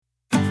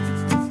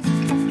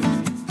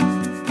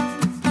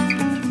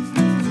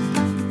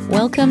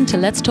Welcome to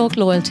Let's Talk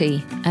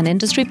Loyalty, an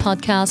industry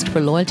podcast for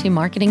loyalty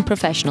marketing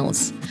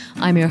professionals.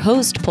 I'm your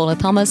host, Paula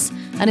Thomas,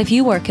 and if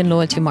you work in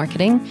loyalty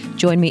marketing,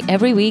 join me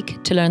every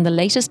week to learn the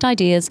latest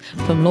ideas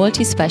from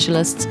loyalty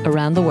specialists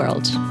around the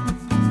world.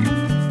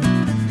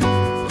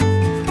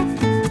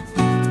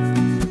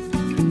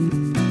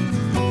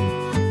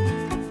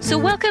 So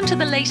welcome to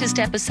the latest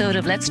episode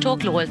of Let's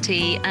Talk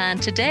Loyalty,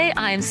 and today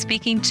I am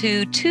speaking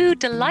to two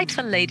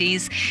delightful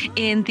ladies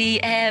in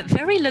the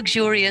very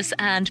luxurious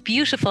and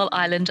beautiful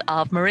island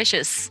of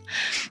Mauritius.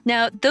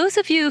 Now, those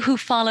of you who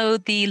follow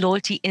the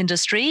loyalty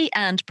industry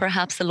and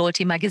perhaps the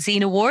Loyalty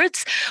Magazine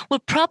Awards will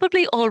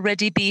probably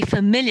already be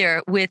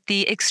familiar with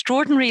the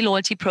extraordinary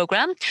loyalty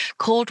program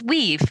called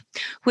Weave,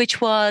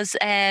 which was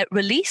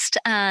released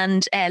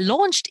and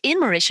launched in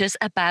Mauritius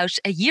about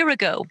a year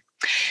ago.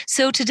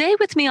 So today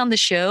with me on the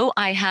show,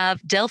 I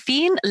have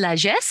Delphine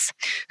Lagesse,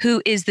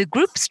 who is the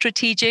Group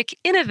Strategic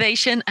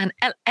Innovation and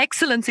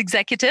Excellence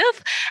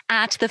Executive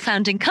at the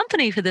founding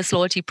company for this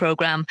loyalty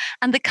program.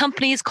 And the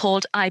company is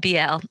called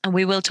IBL. And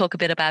we will talk a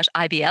bit about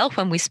IBL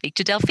when we speak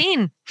to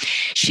Delphine.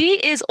 She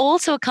is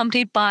also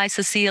accompanied by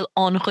Cécile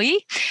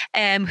Henry,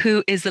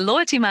 who is the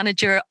Loyalty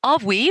Manager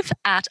of Weave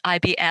at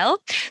IBL.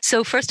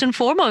 So first and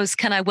foremost,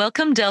 can I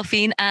welcome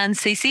Delphine and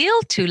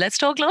Cécile to Let's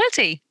Talk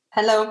Loyalty.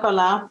 Hello,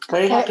 Paula.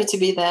 Very happy to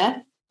be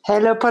there.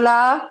 Hello,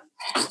 Paula.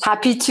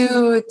 Happy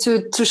to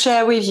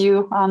share with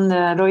you on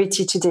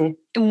loyalty today.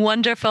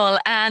 Wonderful.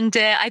 And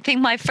I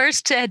think my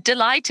first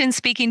delight in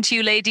speaking to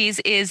you ladies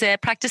is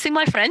practicing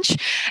my French.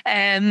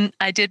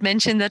 I did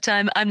mention that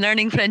I'm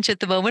learning French at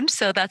the moment,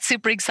 so that's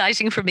super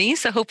exciting for me.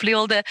 So hopefully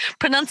all the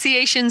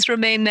pronunciations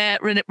remain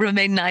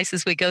nice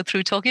as we go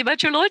through talking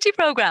about your loyalty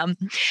program.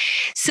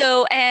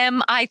 So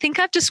I think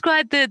I've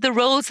described the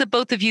roles that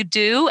both of you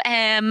do.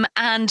 And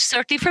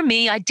certainly for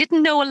me, I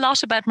didn't know a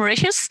lot about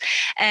Mauritius.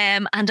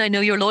 And I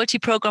know your loyalty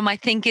program, I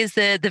think, is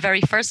the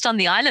very first on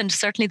the island,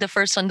 certainly the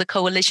first on the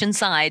coalition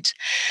side.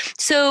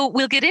 So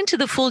we'll get into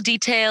the full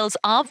details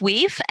of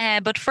Weave,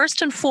 but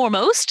first and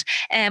foremost,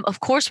 of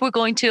course, we're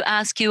going to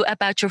ask you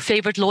about your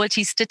favorite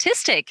loyalty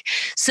statistic.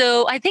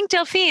 So I think,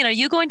 Delphine, are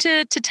you going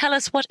to tell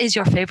us what is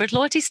your favorite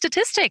loyalty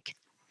statistic?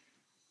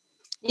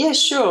 Yeah,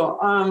 sure.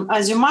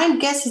 As you might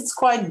guess, it's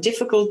quite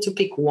difficult to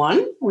pick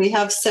one. We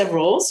have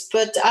several,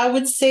 but I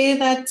would say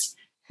that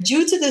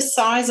due to the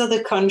size of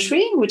the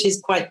country, which is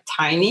quite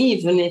tiny,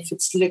 even if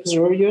it's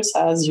luxurious,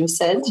 as you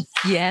said,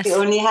 yes, we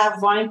only have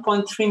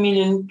 1.3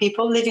 million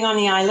people living on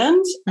the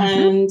island. Mm-hmm.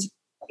 And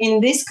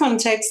in this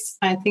context,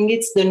 I think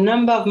it's the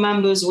number of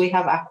members we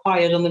have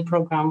acquired on the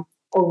program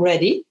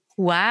already.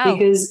 Wow.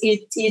 Because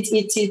it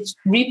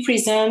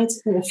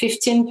represents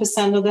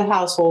 15% of the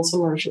households in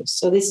Mauritius.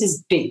 So this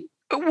is big.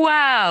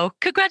 Wow.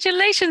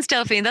 Congratulations,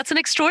 Delphine. That's an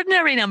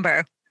extraordinary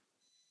number.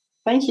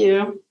 Thank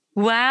you.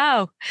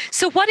 Wow.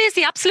 So what is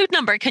the absolute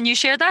number? Can you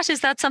share that?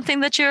 Is that something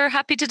that you're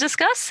happy to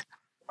discuss?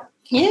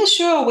 Yeah,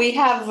 sure. We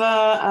have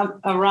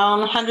around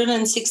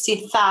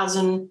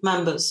 160,000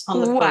 members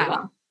on the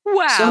program.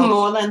 Wow. So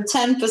more than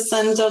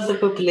 10% of the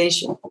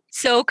population.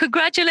 So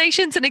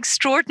congratulations, an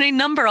extraordinary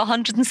number,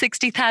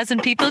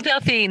 160,000 people,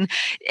 Delphine.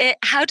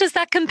 How does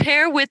that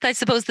compare with, I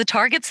suppose, the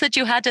targets that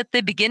you had at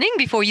the beginning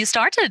before you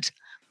started?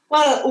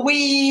 Well,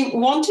 we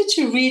wanted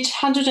to reach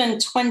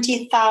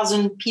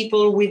 120,000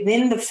 people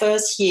within the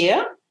first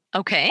year.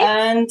 Okay.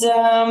 And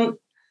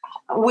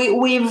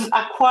we've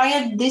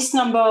acquired this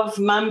number of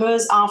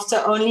members after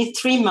only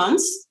 3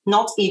 months,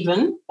 not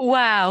even.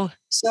 Wow.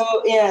 So,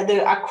 yeah,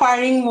 the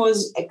acquiring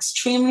was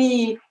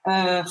extremely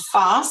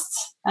fast,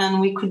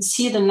 and we could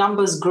see the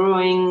numbers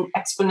growing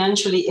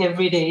exponentially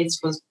every day. It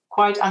was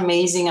quite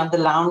amazing at the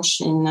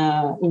launch in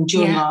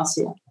June last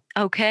year.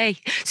 Okay.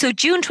 So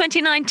June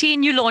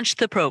 2019, you launched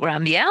the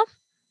program, yeah?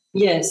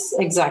 Yes,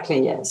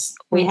 exactly, yes.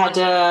 We had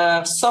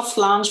a soft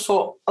launch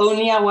for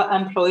only our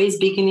employees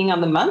beginning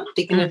of the month,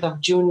 beginning of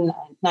June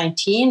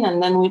 19,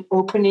 and then we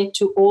opened it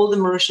to all the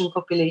Mauritian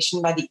population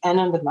by the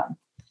end of the month.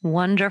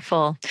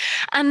 Wonderful.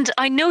 And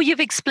I know you've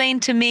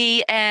explained to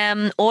me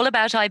all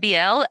about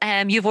IBL.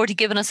 You've already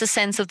given us a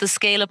sense of the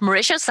scale of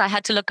Mauritius. I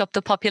had to look up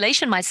the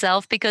population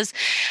myself because,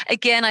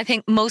 again, I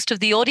think most of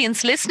the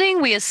audience listening,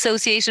 we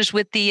associate it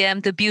with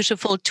the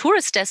beautiful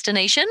tourist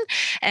destination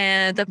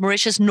that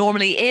Mauritius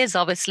normally is,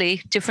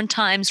 obviously, different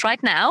times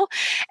right now.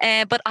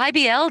 But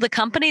IBL, the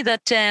company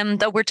that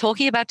we're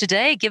talking about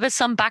today, give us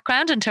some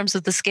background in terms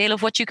of the scale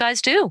of what you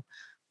guys do.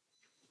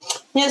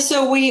 Yeah,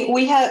 so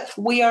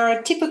we are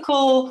a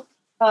typical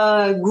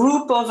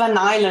group of an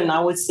island. I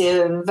would say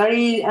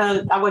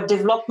our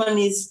development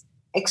is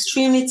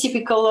extremely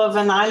typical of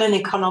an island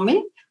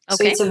economy.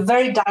 Okay. So it's a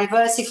very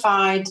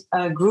diversified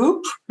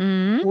group.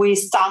 Mm-hmm. We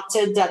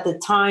started at the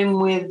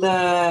time with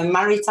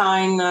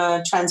maritime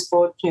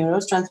transport,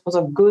 transport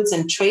of goods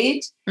and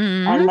trade,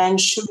 and then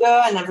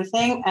sugar and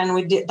everything. And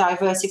we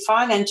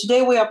diversified. And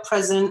today we are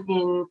present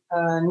in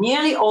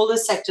nearly all the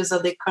sectors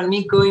of the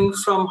economy, going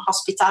from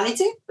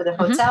hospitality with the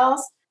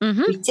hotels,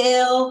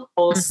 retail,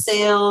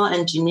 wholesale,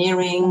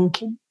 engineering,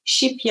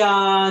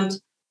 shipyard,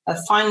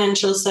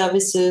 financial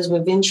services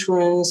with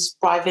insurance,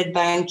 private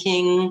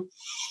banking,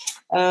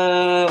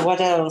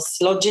 What else?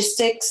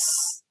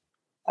 Logistics,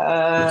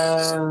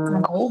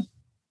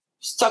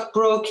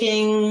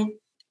 stockbroking.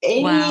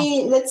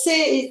 Let's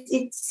say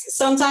it's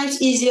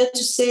sometimes easier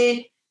to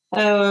say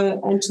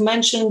and to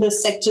mention the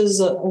sectors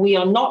we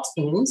are not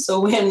in. So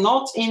we are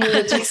not in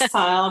the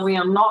textile. We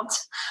are not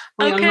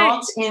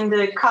in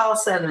the car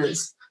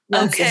sellers.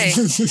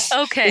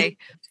 Okay.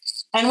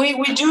 And we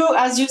do,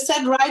 as you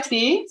said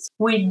rightly,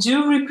 we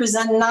do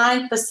represent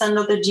 9%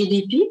 of the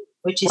GDP,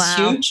 which is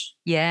huge.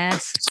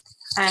 Yes.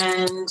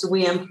 And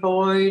we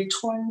employ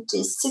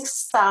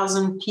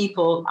 26,000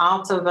 people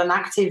out of an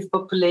active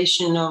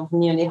population of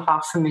nearly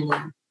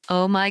 500,000.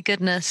 Oh my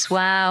goodness.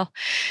 Wow.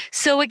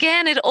 So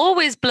again, it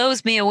always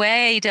blows me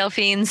away,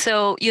 Delphine.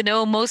 So,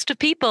 most of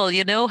people,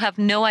 have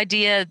no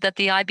idea that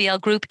the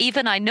IBL group,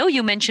 even I know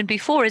you mentioned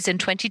before, is in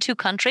 22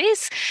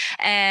 countries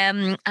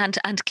and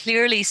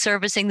clearly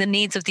servicing the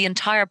needs of the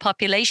entire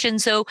population.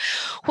 So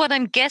what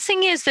I'm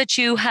guessing is that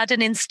you had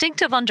an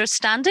instinctive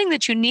understanding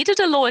that you needed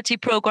a loyalty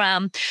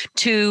program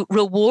to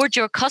reward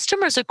your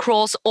customers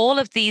across all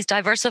of these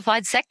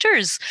diversified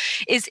sectors.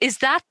 Is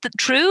that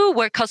true?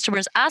 Were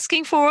customers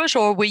asking for it,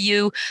 or were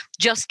you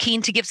just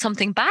keen to give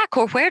something back,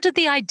 or where did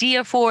the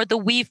idea for the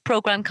Weave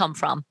program come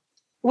from?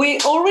 We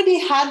already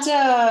had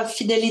a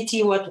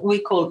Fidelity, what we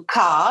call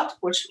card,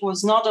 which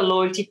was not a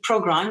loyalty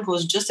program. It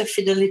was just a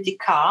Fidelity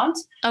card.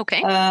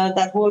 Okay.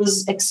 That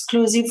was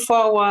exclusive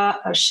for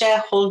our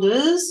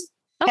shareholders,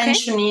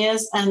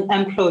 pensioners, and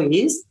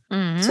employees.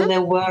 Mm-hmm. So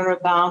there were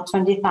about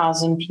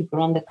 20,000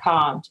 people on the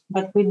card.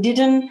 But we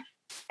didn't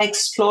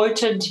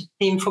exploited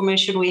the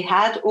information we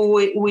had,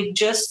 or we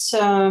just...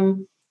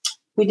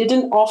 we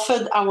didn't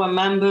offer our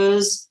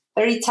members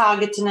very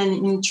targeted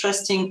and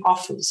interesting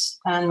offers.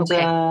 And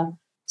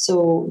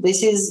so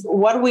this is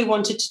what we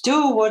wanted to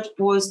do, what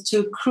was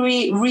to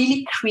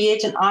really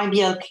create an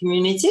IBL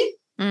community,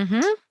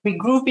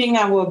 regrouping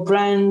our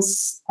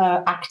brands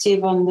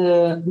active on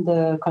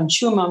the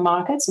consumer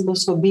markets and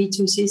also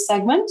B2C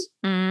segment.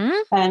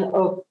 And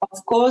of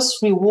course,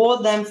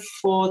 reward them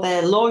for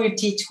their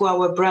loyalty to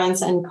our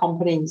brands and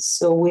companies.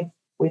 So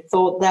we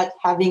thought that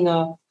having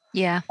a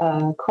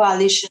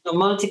coalition or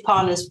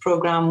multi-partners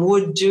program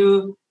would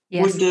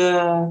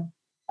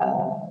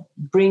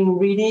bring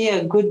really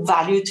a good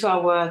value to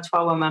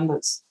our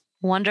members.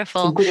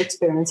 Wonderful. It's a good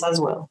experience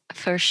as well.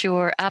 For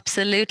sure.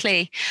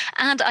 Absolutely.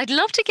 And I'd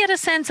love to get a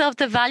sense of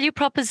the value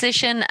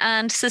proposition.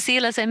 And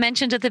Cécile, as I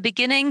mentioned at the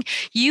beginning,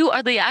 you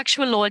are the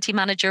actual loyalty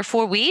manager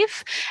for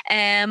Weave.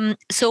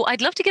 So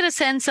I'd love to get a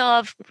sense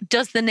of,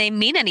 does the name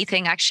mean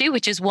anything actually,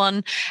 which is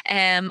one,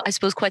 I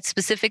suppose, quite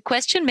specific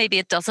question. Maybe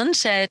it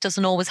doesn't. It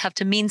doesn't always have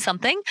to mean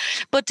something.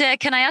 But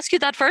can I ask you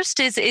that first?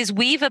 Is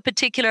Weave a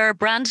particular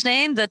brand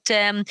name that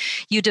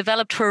you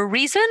developed for a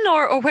reason,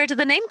 or where did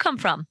the name come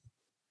from?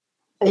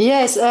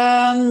 Yes,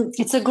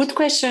 it's a good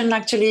question.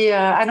 Actually,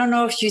 I don't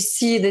know if you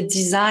see the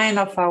design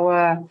of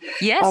our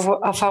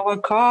of our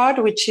card,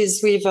 which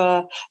is with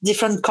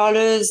different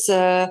colors.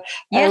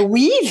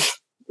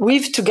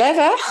 Weave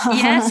together.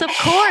 Yes, of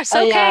course.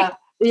 Okay,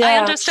 I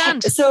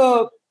understand.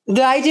 So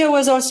the idea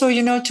was also,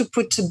 to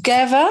put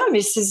together.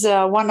 This is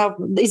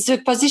it's the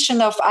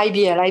position of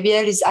IBL.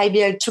 IBL is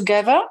IBL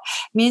together,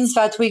 means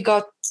that we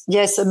got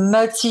a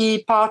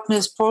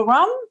multi-partners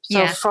program.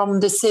 So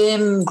from the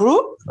same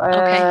group,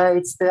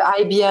 it's the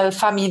IBL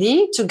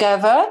family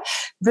together,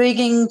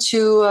 bringing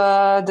to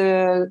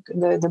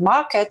the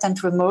market and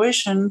to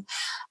Mauritian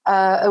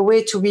a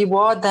way to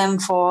reward them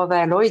for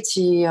their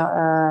loyalty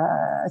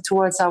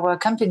towards our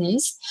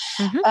companies.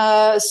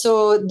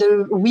 So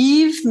the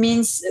Weave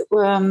means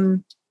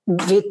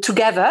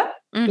together.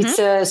 It's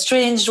a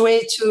strange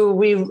way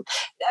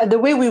the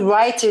way we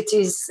write it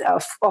is,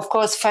 of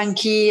course,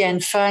 funky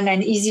and fun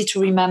and easy to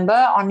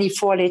remember, only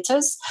 4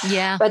 letters.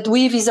 Yeah. But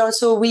Weave is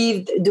also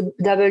Weave, the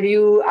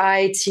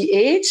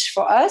WITH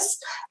for us.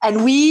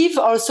 And Weave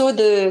also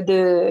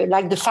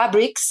the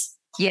fabrics.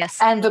 Yes.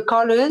 And the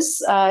colors.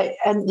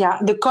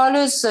 The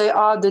colors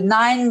are the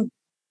 9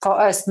 for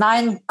us,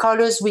 9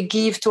 colors we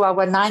give to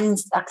our 9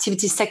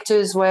 activity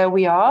sectors where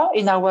we are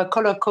in our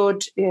color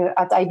code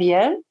at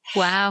IBL.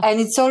 Wow. And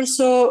it's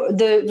also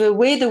the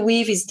way the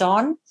Weave is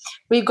done.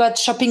 We've got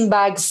shopping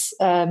bags,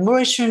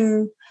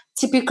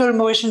 typical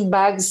Mauritian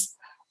bags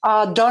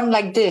are done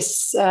like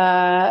this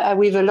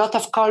with a lot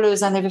of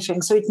colors and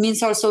everything. So it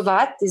means also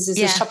that this is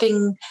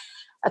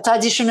a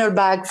traditional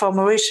bag for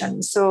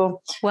Mauritian.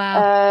 So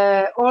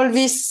all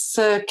this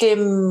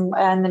came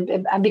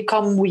and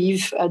become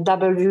Weave,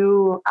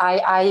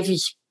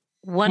 WIIV.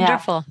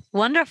 Wonderful.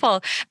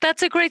 Wonderful.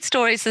 That's a great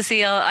story,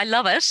 Cécile. I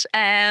love it.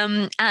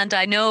 And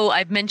I know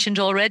I've mentioned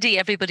already,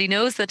 everybody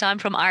knows that I'm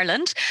from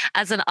Ireland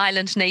as an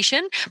island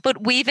nation,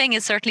 but weaving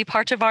is certainly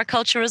part of our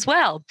culture as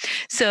well.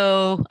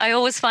 So I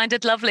always find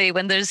it lovely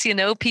when there's,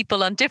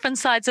 people on different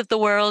sides of the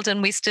world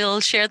and we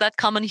still share that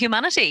common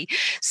humanity.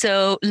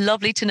 So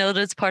lovely to know that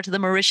it's part of the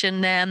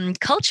Mauritian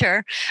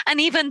culture and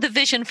even the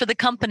vision for the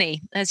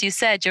company. As you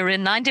said, you're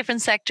in 9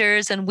 different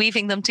sectors and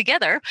weaving them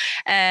together,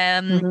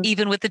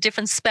 even with the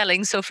different spellings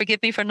storytelling, so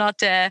forgive me for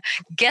not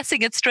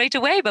guessing it straight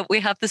away, but we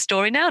have the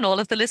story now and all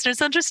of the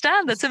listeners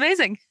understand. That's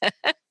amazing.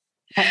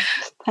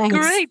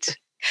 Thanks.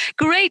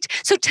 Great.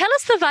 So tell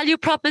us the value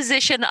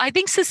proposition. I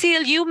think,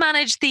 Cecile, you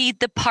manage the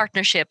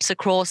partnerships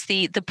across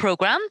the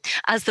program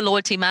as the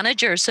loyalty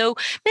manager. So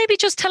maybe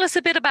just tell us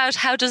a bit about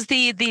how does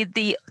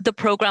the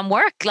program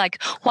work?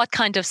 Like, what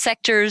kind of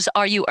sectors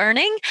are you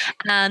earning,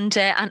 and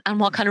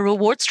what kind of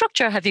reward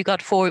structure have you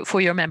got for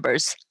your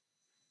members?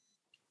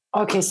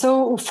 Okay,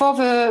 so for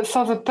the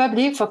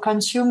public, for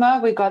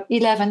consumer, we got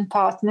 11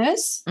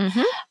 partners.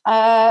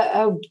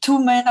 Two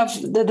men of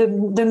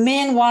the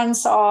main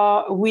ones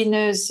are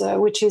Winners,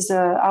 which is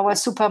our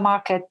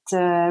supermarket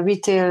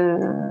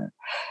retail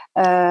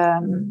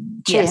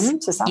chain. Yes.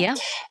 C'est ça?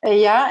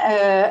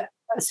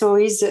 So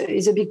is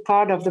a big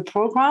part of the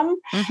program.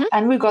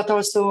 And we got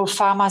also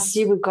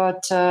pharmacy, we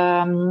got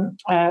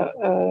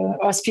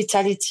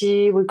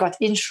hospitality, we got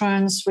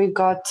insurance, we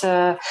got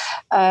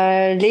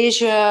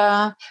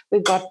leisure, we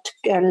got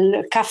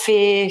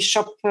cafe,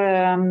 shop.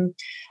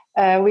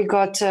 We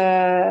got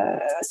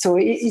so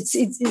it's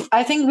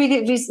I think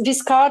really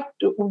this card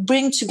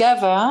bring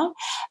together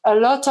a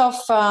lot of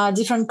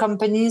different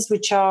companies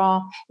which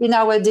are in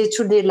our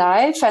day-to-day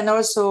life, and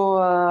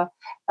also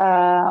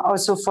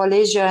for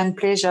leisure and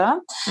pleasure.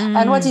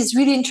 And what is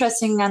really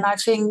interesting, and I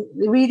think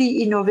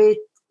really innovate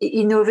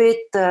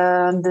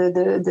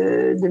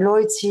the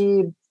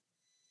loyalty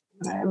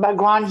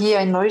background here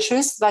in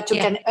Mauritius, that you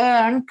can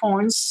earn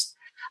points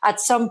at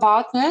some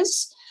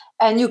partners,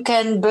 and you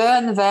can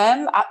burn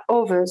them at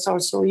others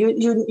also.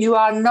 You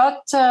are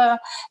not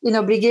in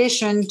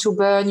obligation to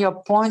burn your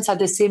points at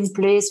the same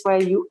place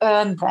where you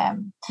earn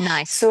them.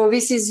 Nice. So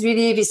this is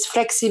really this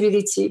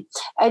flexibility.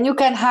 And you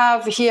can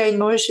have here in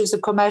Mauritius a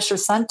commercial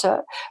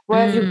center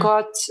where you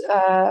got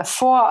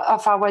 4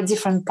 of our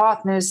different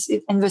partners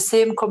in the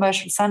same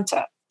commercial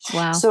center.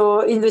 Wow.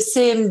 So in the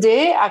same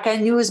day, I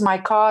can use my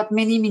card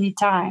many, many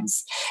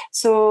times.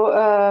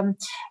 So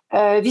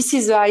this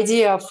is the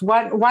idea of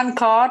one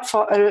card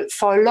for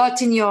a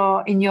lot in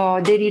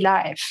your daily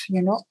life,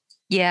 you know.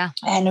 Yeah.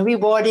 And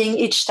rewarding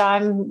each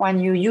time when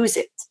you use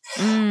it.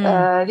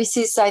 This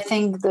is, I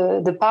think,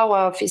 the power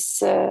of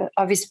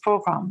this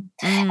program.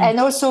 And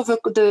also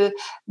the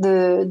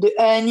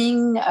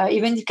earning,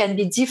 even it can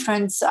be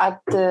different at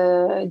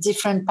the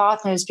different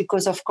partners,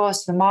 because of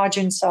course the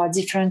margins are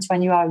different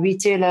when you are a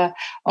retailer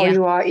or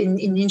you are in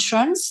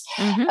insurance.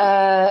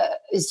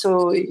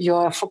 So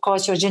of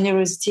course your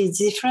generosity is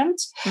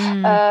different.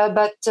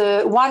 But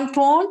 1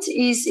 point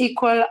is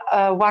equal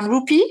 1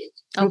 rupee.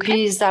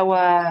 Rupee is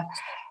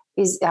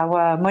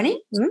our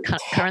money.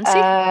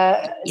 Currency?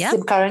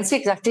 Same currency,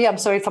 exactly. I'm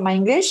sorry for my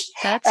English.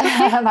 That's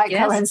okay. My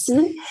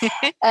currency.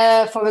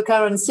 For the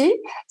currency.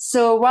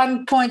 So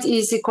 1 point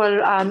is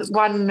equal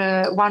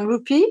 1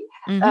 rupee.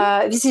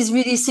 This is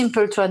really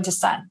simple to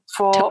understand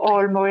for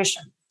all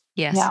Mauritians.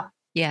 Yes. Yeah.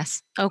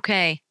 Yes.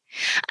 Okay.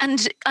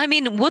 And I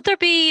mean, would there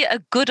be a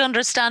good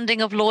understanding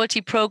of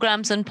loyalty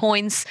programs and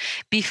points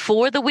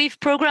before the Weave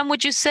program,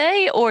 would you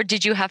say? Or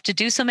did you have to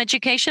do some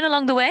education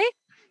along the way?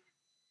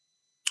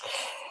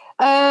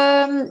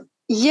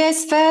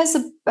 Yes, there's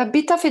a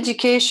bit of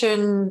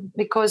education,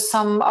 because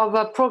some of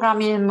our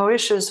program in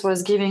Mauritius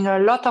was giving a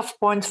lot of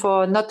points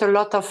for not a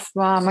lot of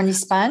money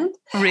spent.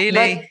 Really?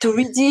 But to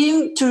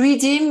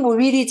redeem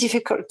really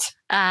difficult.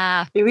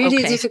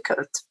 Really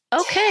difficult.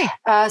 Okay.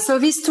 So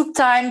this took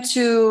time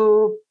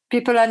to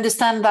people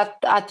understand that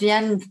at the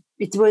end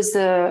it was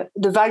the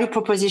value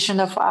proposition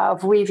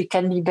of Weave. It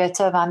can be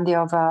better than the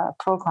other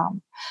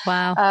program.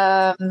 Wow.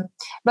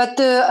 But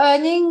the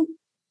earning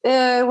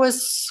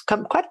was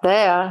quite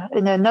there,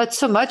 not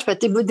so much, but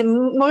the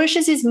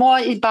Mauritius is more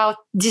about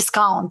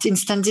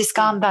instant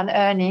discount than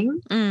earning.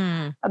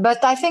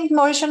 But I think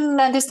Mauritians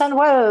understand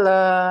well,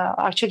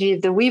 actually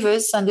the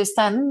weavers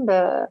understand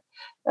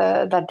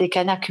that they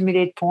can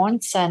accumulate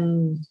points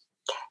and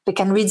they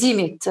can redeem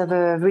it.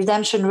 The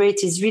redemption rate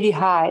is really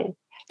high.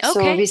 Okay.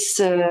 So this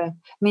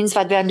means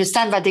that they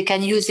understand that they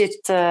can use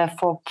it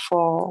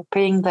for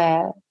paying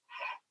their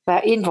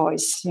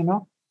invoice, you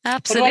know.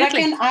 Absolutely. But what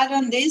I can add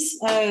on this,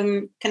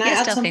 can I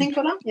add something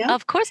for that? Yeah,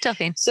 of course,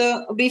 Delphine.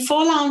 So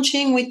before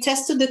launching, we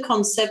tested the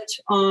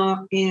concept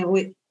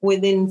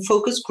within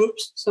focus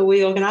groups. So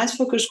we organized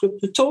focus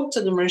groups to talk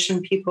to the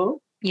Mauritian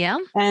people. Yeah.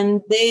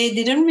 And they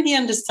didn't really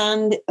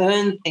understand the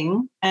earn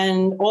thing.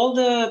 And all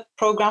the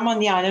program on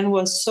the island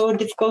was so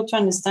difficult to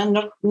understand,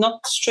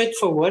 not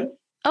straightforward.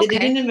 Okay. They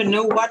didn't even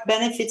know what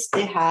benefits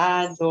they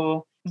had,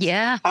 or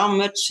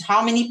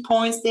how many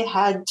points they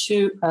had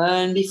to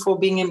earn before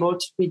being able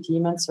to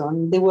redeem and so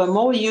on. They were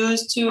more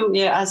used to,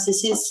 as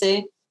Cecile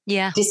say,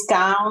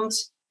 discount,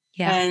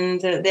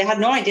 and they had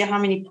no idea how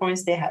many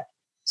points they had.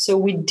 So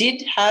we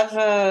did have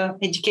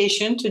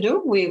education to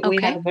do. We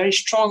had a very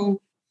strong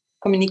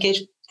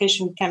communication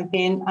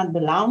campaign at the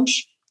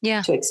lounge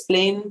to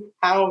explain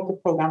how the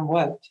program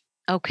worked.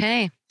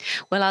 Okay.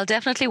 Well, I'll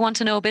definitely want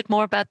to know a bit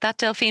more about that,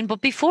 Delphine.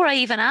 But before I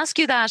even ask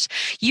you that,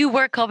 you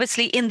work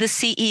obviously in the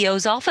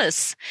CEO's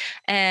office.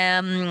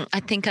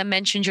 I think I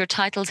mentioned your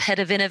title's head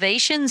of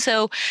innovation.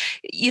 So,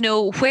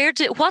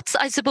 what's,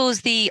 I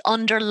suppose, the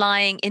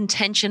underlying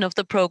intention of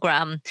the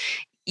program?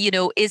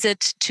 Is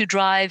it to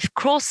drive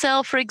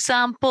cross-sell, for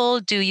example?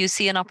 Do you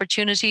see an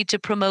opportunity to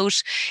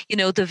promote,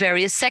 the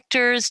various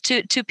sectors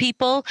to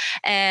people?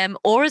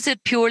 Or is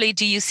it purely,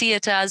 do you see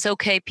it as,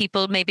 okay,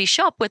 people maybe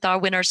shop with our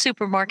Winner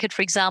supermarket,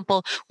 for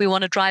example, we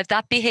want to drive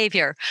that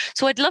behavior?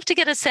 So I'd love to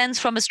get a sense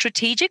from a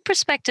strategic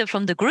perspective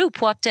from the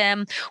group, what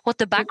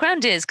the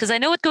background is, because I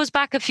know it goes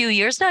back a few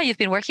years now. You've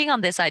been working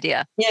on this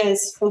idea.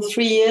 Yes, for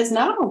 3 years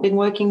now. I've been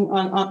working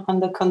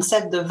on the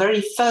concept. The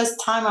very first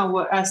time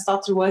I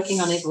started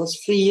working on it was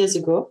 3 years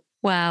ago.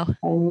 Wow.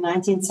 In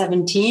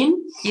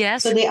 1917.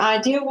 Yes. So the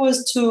idea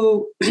was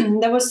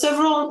there were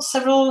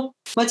several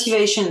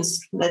motivations,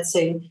 let's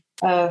say,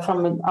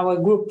 from our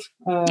group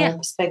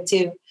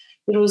perspective.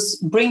 It was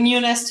bring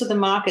newness to the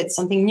market,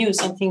 something new,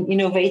 something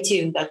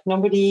innovative that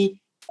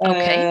nobody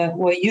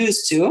were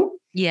used to.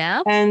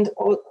 Yeah. And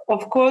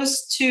of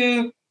course,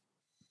 to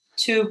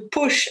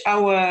push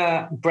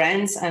our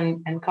brands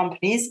and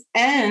companies,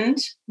 and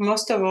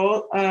most of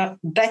all,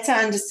 better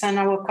understand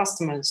our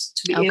customers,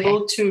 to be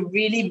able to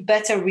really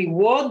better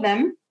reward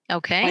them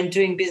when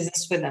doing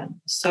business with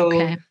them.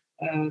 So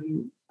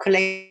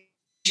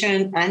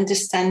collection,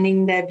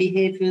 understanding their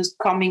behaviors,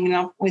 coming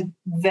up with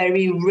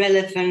very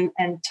relevant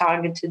and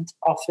targeted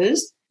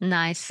offers.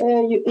 Nice.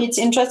 It's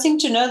interesting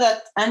to know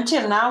that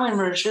until now in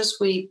Mauritius,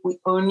 we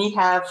only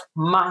have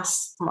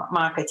mass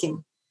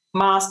marketing.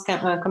 Mass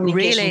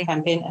communication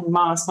campaign and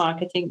mass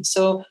marketing.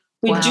 So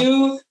we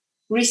do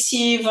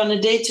receive on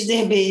a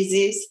day-to-day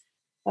basis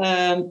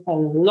a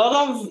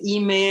lot of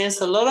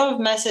emails, a lot of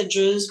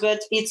messages,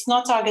 but it's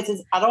not targeted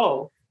at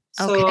all.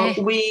 So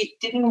we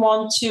didn't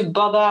want to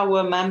bother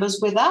our members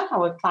with that,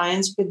 our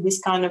clients with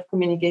this kind of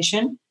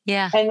communication,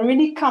 and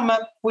really come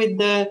up with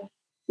the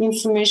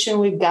information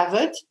we've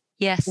gathered.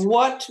 Yes.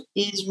 What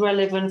is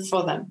relevant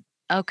for them.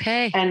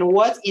 Okay. And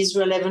what is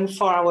relevant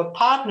for our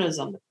partners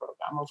on the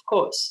program, of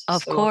course.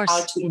 Of course.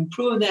 How to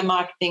improve their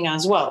marketing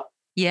as well.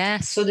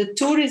 Yes. So the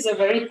tool is a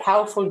very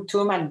powerful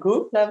tool at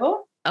group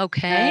level.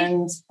 Okay.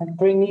 And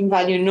bringing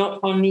value not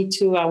only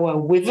to our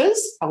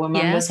weavers, our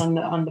members on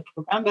the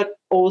program, but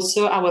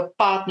also our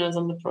partners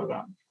on the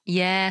program.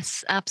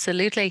 Yes,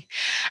 absolutely.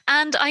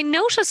 And I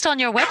noticed on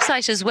your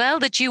website as well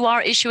that you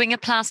are issuing a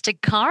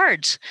plastic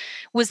card.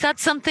 Was that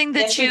something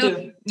that we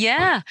do.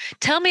 Yeah.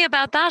 Tell me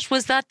about that.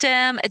 Was that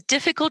a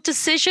difficult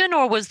decision,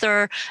 or was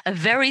there a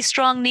very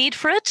strong need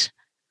for it?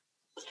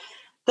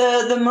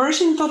 The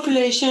Mauritian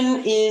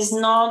population is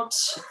not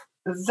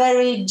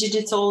very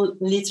digital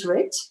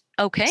literate.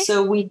 Okay.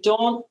 So we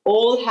don't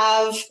all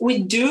have,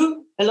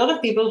 a lot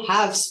of people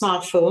have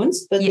smartphones,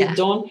 but they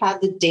don't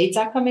have the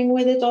data coming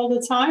with it all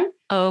the time.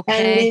 Okay.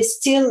 And they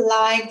still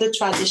like the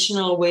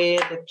traditional way,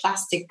 the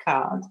plastic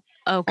card.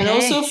 Okay. And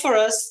also for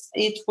us,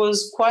 it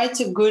was quite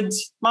a good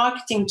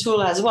marketing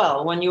tool as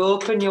well. When you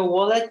open your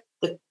wallet,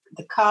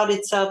 the card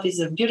itself is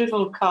a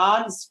beautiful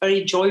card. It's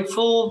very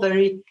joyful,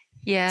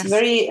 Yes.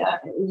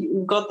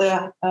 You've got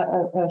a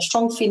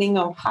strong feeling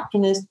of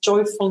happiness,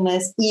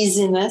 joyfulness,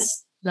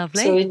 easiness.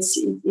 Lovely. So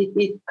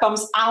it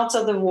comes out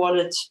of the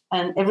wallet,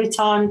 and every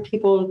time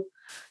people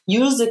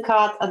use the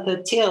card at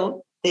the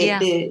till,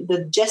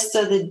 the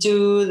gesture they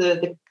do,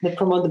 they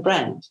promote the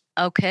brand.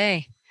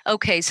 Okay.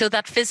 So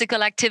that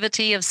physical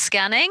activity of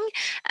scanning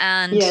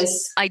and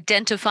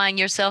identifying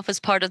yourself as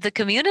part of the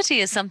community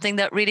is something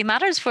that really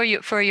matters for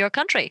your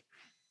country.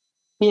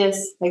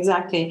 Yes,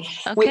 exactly.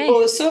 Okay. We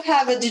also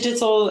have a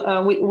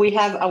digital, we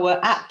have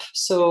our app.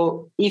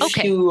 So if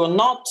you are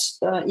not,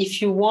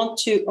 if you want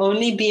to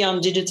only be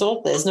on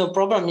digital, there's no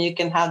problem. You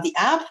can have the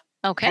app.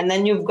 Okay. And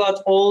then you've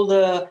got all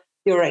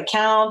your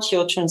account,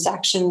 your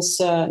transactions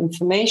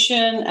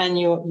information, and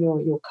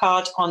your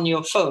card on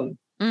your phone.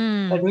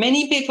 But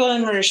many people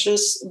in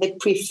Mauritius, they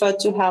prefer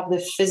to have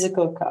the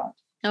physical card.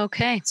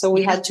 Okay. So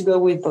we had to go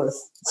with both.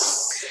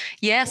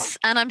 Yes,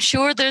 and I'm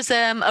sure there's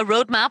a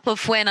roadmap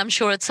of when I'm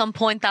sure at some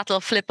point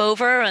that'll flip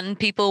over and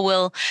people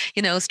will,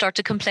 start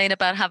to complain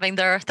about having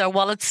their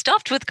wallets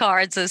stuffed with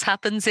cards, as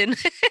happens in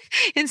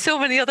in so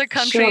many other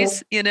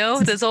countries. Sure.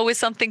 There's always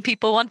something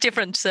people want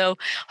different, so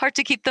hard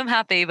to keep them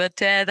happy. But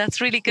that's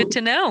really good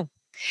to know.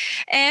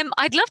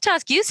 I'd love to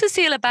ask you,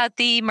 Cécile, about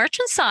the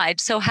merchant side.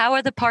 So how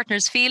are the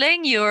partners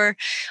feeling? You're,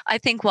 I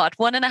think,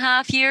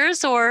 1.5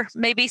 years or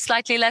maybe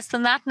slightly less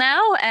than that now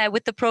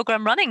with the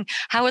program running.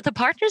 How are the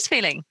partners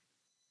feeling?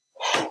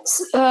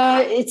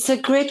 It's a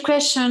great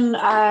question.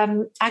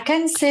 I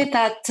can say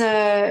that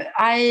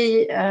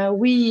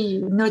we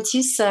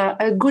notice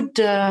a good.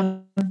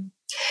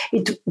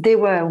 They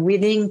were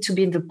willing to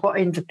be in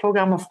the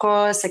program, of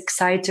course,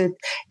 excited.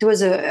 It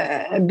was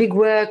a big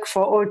work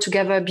for all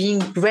together, being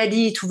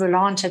ready to the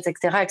launch,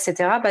 etc.,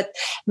 etc. But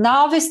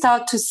now they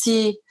start to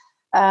see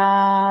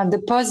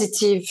the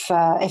positive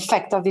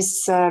effect of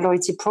this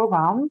loyalty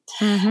program.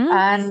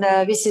 And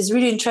this is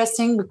really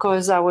interesting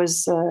because I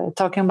was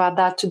talking about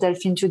that to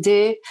Delphine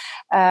today.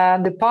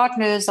 The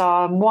partners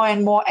are more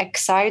and more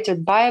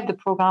excited by the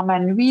program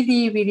and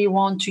really, really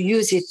want to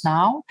use it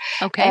now.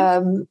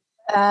 Okay.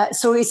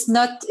 So it's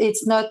not,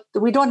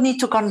 we don't need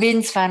to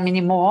convince them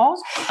anymore.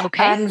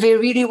 Okay. And they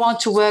really want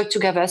to work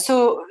together.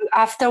 So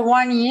after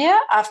 1 year,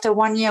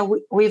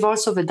 we've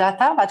also the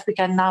data that we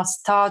can now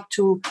start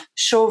to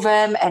show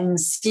them and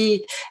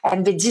see,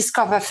 and they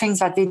discover things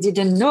that they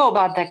didn't know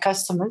about their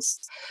customers.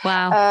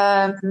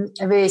 Wow.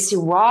 They see,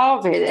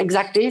 wow,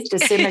 exactly the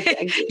same.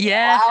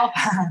 Yeah. Wow.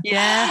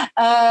 Yeah.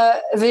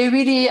 They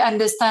really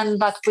understand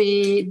that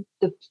the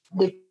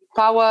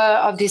power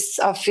of this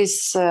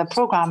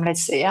program,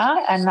 let's say,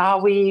 and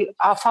how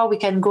far we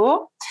can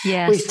go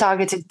with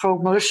targeted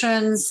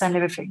promotions and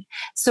everything.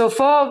 So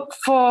for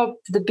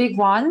the big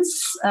ones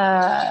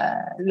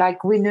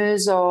like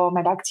Winners or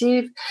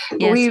MedActive,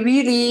 we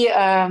really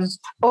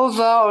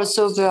over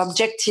also the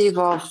objective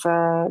of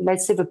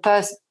let's say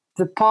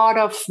the part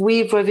of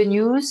Weave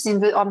revenues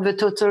on the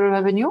total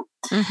revenue.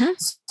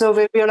 So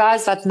we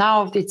realize that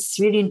now it's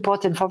really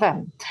important for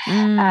them,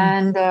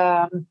 and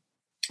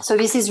so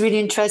this is really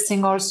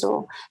interesting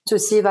also to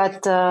see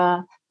that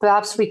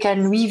perhaps we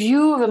can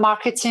review the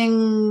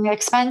marketing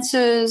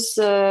expenses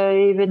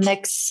even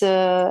next,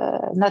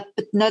 not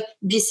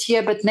this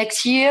year, but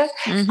next year,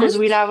 because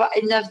we'll have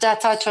enough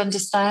data to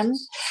understand.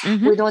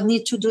 We don't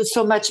need to do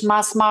so much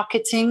mass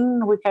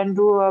marketing. We can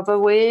do other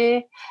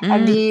way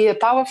and be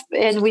powerful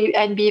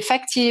and be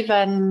effective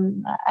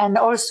and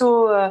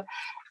also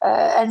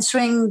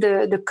answering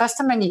the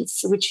customer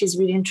needs, which is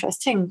really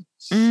interesting.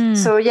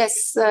 So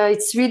yes,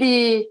 it's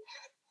really,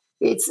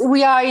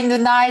 we are in a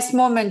nice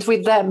moment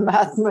with them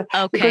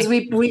because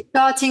we're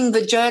starting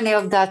the journey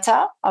of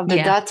data and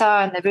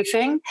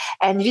everything.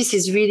 And this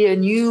is really a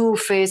new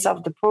phase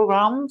of the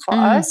program for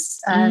us.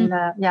 And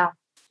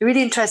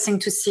really interesting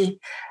to see.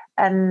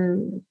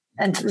 And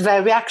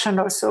their reaction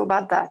also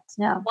about that.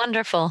 Yeah.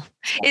 Wonderful.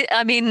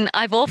 I mean,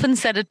 I've often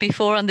said it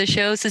before on the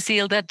show,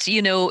 Cecile, that,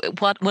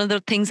 one of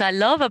the things I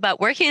love about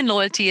working in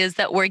loyalty is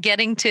that we're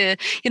getting to,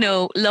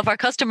 love our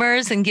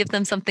customers and give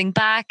them something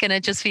back. And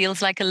it just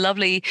feels like a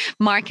lovely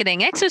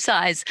marketing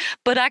exercise.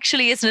 But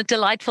actually, isn't it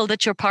delightful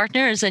that your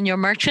partners and your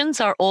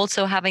merchants are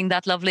also having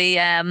that lovely,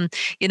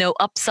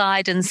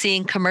 upside and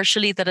seeing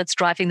commercially that it's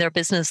driving their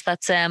business?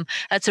 That's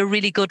a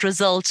really good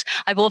result.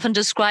 I've often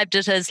described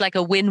it as like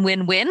a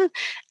win-win-win.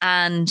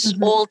 And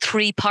all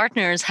three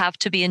partners have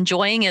to be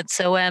enjoying it.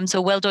 So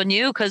well done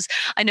you, because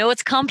I know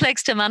it's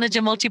complex to manage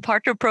a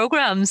multi-partner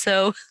program.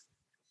 So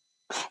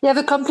yeah,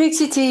 the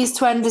complexity is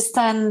to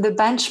understand the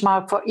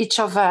benchmark for each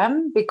of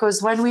them,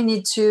 because when we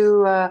need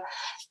to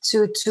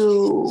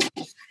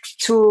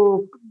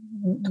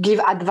give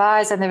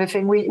advice and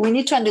everything, we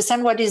need to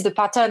understand what is the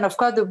pattern. Of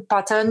course, the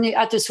pattern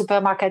at the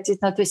supermarket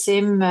is not the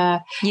same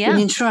in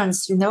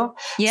insurance,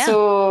 Yeah.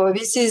 So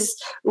this is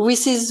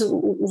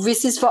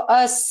for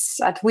us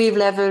at Weave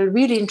level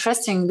really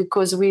interesting,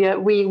 because we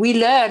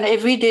learn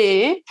every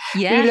day.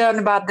 We learn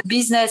about the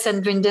business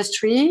and the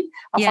industry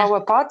of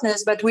our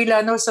partners, but we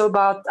learn also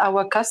about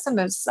our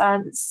customers,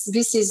 and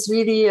this is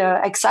really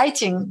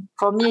exciting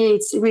for me.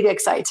 It's really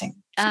exciting.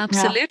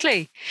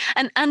 Absolutely.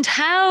 And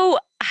how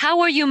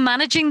are you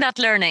managing that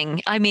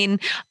learning? I mean,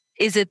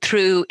 is it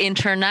through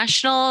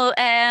international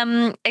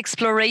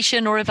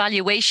exploration or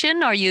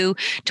evaluation? Are you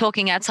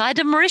talking outside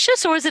of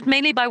Mauritius, or is it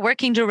mainly by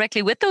working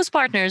directly with those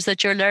partners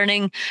that you're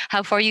learning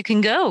how far you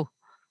can go?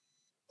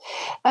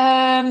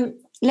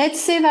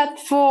 Let's say that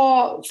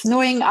for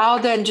knowing how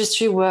the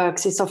industry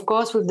works, it's of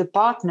course with the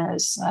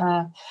partners,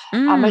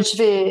 how much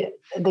they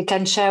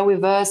can share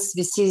with us.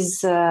 This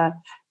is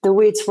the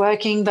way it's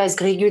working,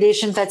 there's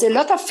regulation. That's a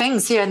lot of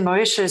things here in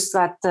Mauritius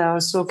that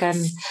also can.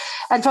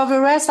 And for the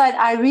rest,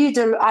 I read.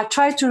 I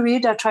try to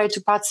read. I try to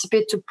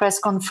participate to press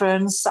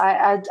conference.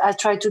 I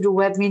try to do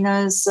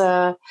webinars.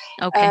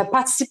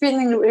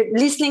 Participating,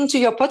 listening to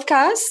your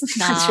podcast.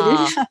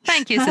 Actually,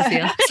 thank you,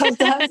 Cecile.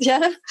 Sometimes,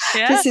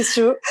 this is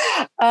true.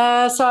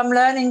 So I'm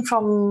learning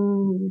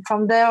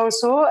from there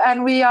also,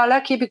 and we are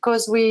lucky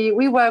because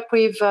we work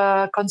with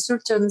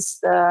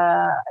consultants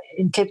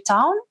in Cape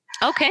Town.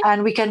 Okay.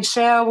 And we can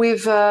share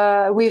with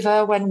her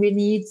when we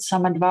need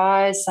some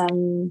advice.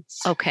 And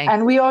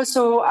we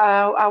also,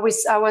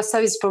 our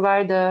service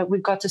provider,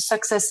 we've got a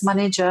success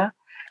manager.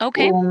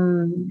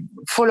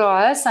 Follow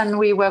us, and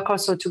we work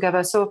also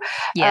together. So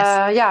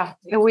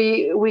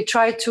we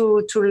try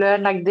to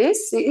learn like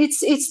this.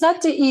 It's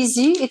not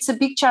easy. It's a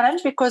big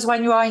challenge, because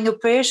when you are in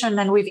operation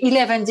and with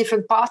 11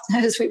 different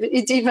partners with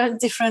 11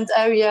 different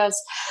areas,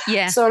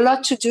 so a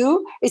lot to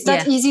do. It's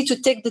not easy to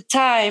take the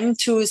time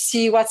to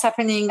see what's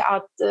happening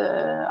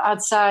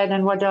outside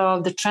and what are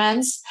the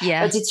trends.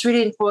 But it's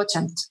really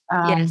important.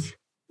 It's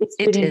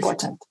really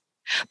important.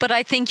 But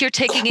I think you're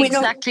taking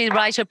exactly the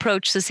right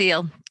approach,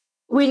 Cecile.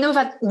 We know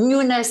that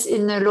newness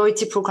in the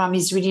loyalty program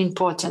is really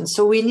important.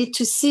 So we need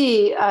to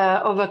see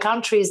other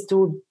countries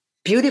do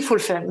beautiful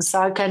things.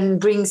 I can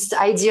bring the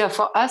idea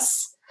for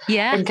us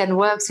Yeah. and can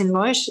work in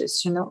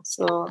Mauritius,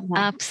 So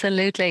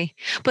Absolutely.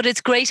 But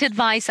it's great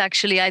advice,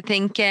 actually. I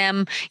think,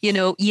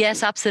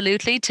 yes,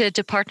 absolutely,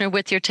 to partner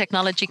with your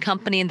technology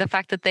company, and the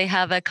fact that they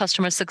have a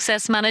customer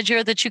success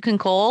manager that you can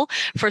call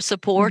for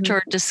support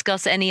or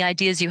discuss any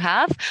ideas you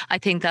have. I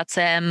think that's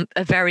a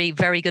very,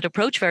 very good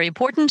approach, very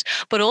important.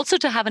 But also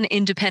to have an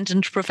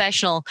independent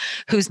professional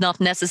who's not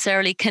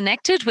necessarily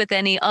connected with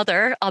any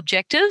other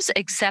objectives,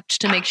 except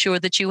to make sure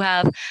that you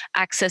have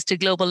access to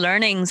global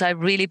learnings. I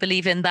really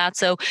believe in that.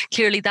 So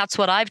clearly that's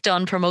what I've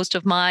done for most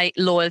of my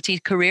loyalty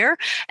career.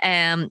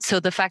 So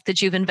the fact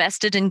that you've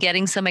invested in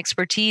getting some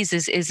expertise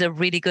is a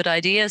really good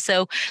idea.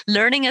 So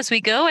learning as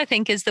we go, I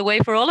think, is the way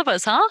for all of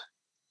us, huh?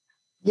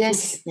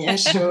 Yes. Yeah,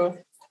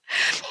 sure.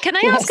 Can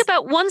I ask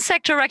about one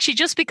sector, actually,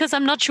 just because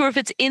I'm not sure if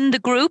it's in the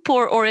group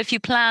or if you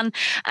plan,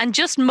 and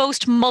just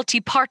most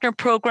multi-partner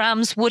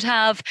programs would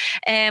have,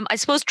 I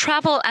suppose,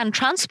 travel and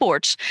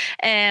transport.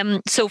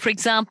 So, for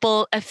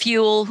example, a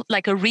fuel,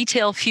 like a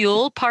retail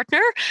fuel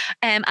partner,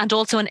 and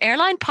also an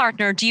airline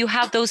partner. Do you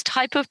have those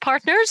type of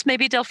partners?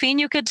 Maybe Delphine,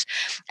 you could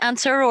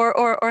answer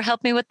or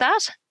help me with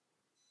that.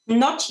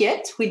 Not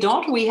yet. We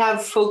don't. We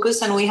have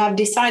focused and we have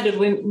decided,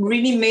 we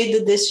really made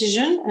the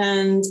decision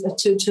and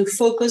to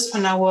focus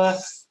on our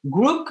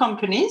group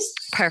companies.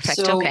 Perfect.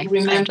 So okay.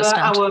 remember,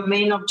 our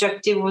main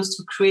objective was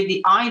to create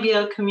the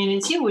ideal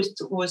community, was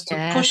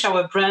to push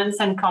our brands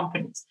and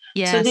companies.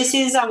 Yes. So this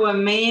is our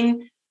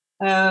main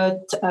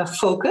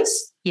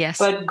focus. Yes.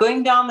 But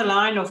going down the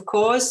line, of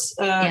course,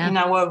 in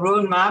our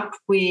roadmap,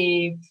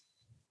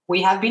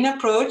 we have been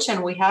approached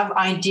and we have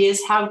ideas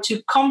how to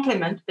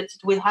complement, but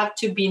it will have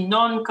to be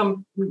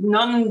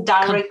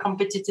non-direct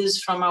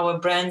competitors from our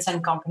brands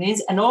and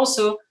companies. And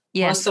also,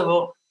 most of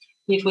all,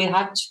 it will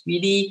have to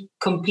really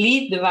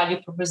complete the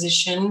value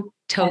proposition,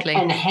 totally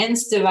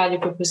enhance the value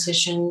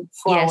proposition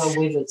for our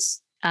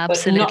weavers.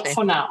 Absolutely. But not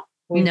for now.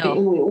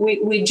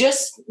 We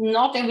just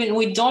not even,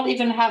 we don't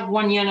even have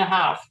 1 year and a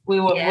half.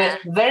 We're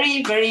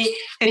very, very,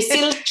 we're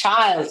still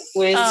child.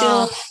 We're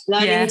still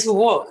learning to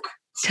walk.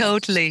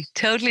 Totally,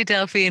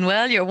 Delphine.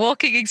 Well, you're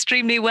walking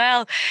extremely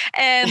well.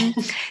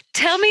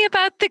 Tell me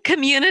about the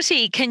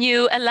community. Can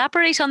you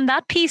elaborate on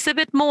that piece a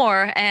bit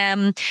more?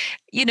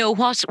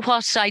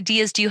 What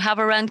ideas do you have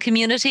around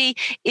community?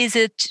 Is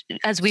it,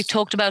 as we've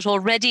talked about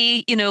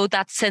already,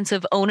 that sense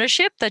of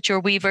ownership that your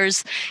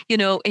weavers,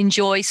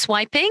 enjoy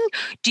swiping?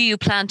 Do you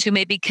plan to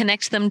maybe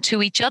connect them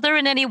to each other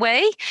in any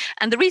way?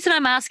 And the reason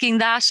I'm asking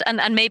that,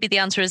 and maybe the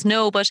answer is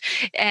no, but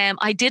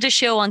I did a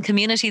show on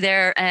community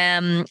there,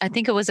 I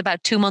think it was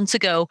about 2 months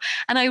ago,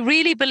 and I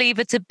really believe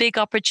it's a big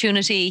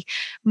opportunity.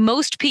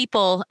 Most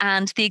people,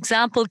 and the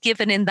example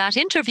given in that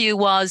interview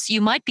was, you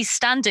might be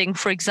standing,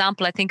 for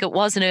example, I think it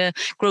was in a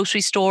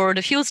grocery store or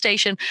a fuel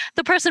station,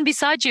 the person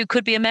beside you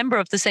could be a member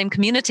of the same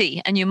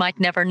community and you might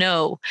never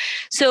know.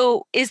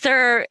 So is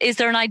there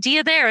an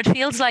idea there? It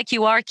feels like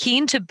you are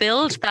keen to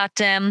build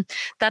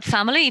that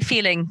family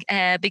feeling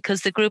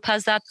because the group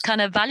has that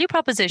kind of value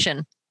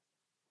proposition.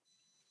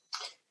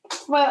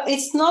 Well,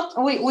 it's not,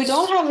 we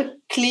don't have a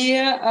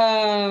clear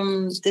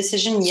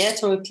decision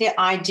yet or a clear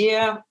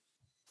idea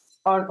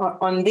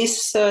on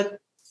this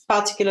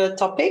particular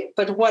topic,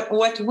 but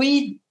what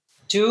we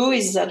do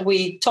is that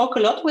we talk a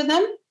lot with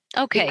them.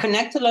 Okay. We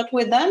connect a lot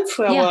with them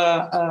through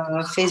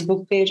our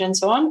Facebook page and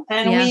so on.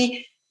 And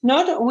we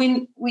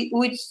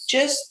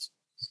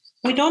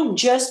don't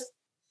just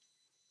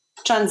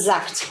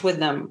transact with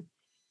them.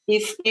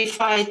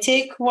 If I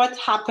take what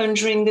happened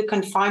during the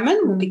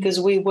confinement, because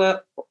we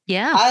were,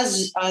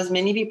 as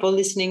many people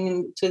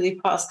listening to the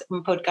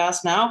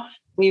podcast now,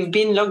 we've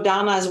been locked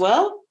down as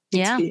well.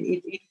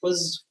 It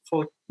was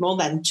for more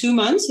than 2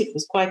 months. It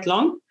was quite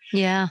long.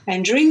 Yeah.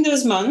 And during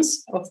those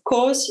months, of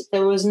course,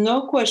 there was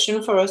no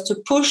question for us to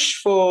push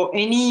for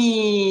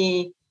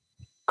any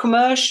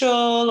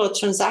commercial or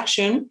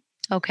transaction.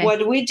 Okay.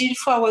 What we did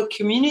for our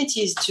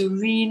community is to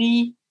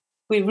really,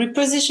 we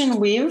reposition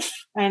Weave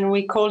and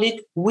we call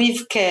it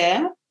Weave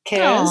Cares.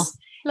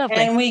 Lovely.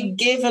 And we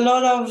gave a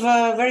lot of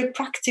very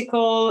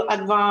practical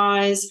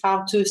advice,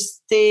 how to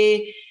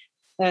stay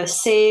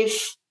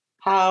safe,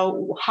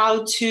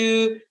 how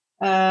to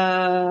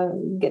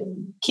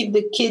keep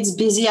the kids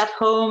busy at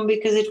home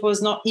because it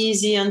was not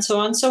easy and so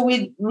on. So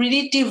we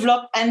really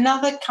developed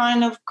another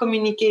kind of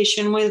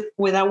communication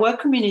with our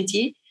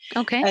community.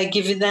 Okay.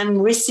 Giving them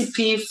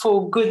recipe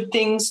for good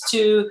things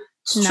to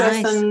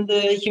strengthen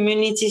the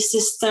immunity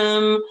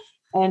system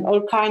and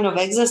all kind of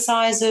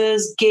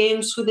exercises,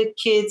 games with the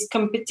kids,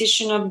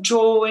 competition of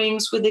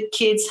drawings with the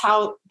kids,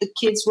 how the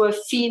kids were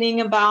feeling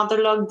about the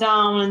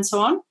lockdown and so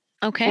on.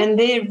 Okay. And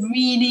they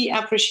really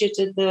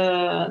appreciated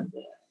the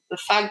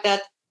fact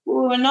that we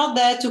were not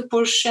there to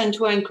push and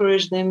to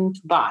encourage them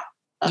to buy.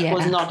 That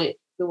was not it.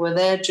 We were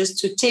there just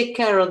to take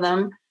care of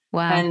them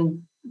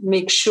and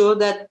make sure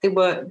that they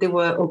were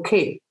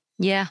okay.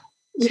 Yeah.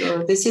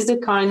 So this is the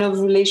kind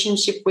of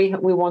relationship we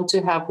want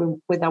to have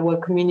with our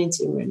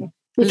community, really.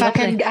 If I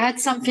can add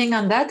something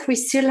on that, we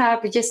still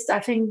have I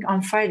think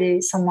on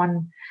Friday,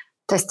 someone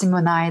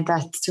testimony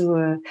that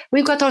to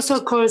we've got also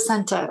a call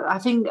center. I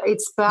think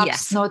it's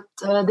perhaps not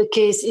the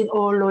case in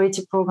all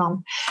loyalty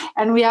program,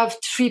 and we have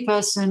 3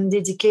 persons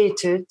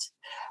dedicated,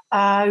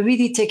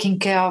 really taking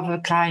care of the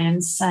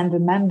clients and the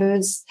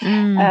members.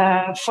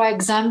 For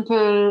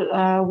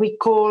example, we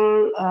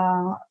call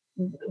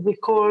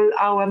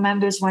our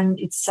members when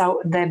it's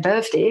their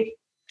birthday.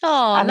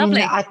 Oh,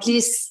 lovely! At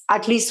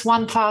least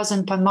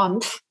 1,000 per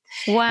month.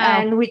 Wow!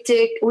 And we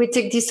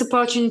take this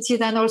opportunity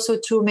then also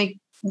to make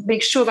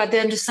sure that they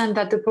understand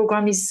that the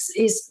program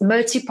is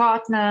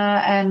multi-partner,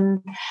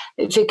 and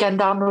if they can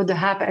download the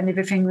app and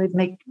everything, we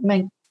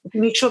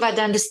make sure that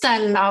they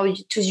understand how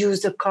to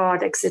use the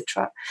card,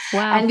 etc.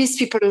 Wow. And these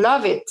people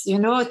love it,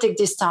 take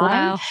this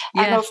time. Wow.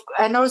 Yeah.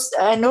 And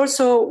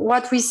also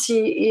what we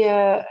see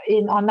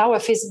on our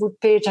Facebook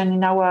page and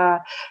in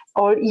our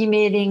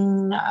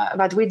emailing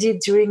that we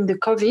did during the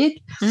COVID,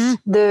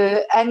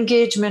 the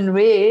engagement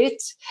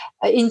rate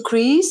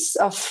increase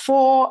of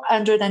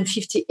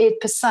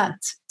 458%.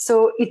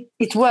 So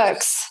it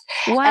works.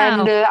 Wow.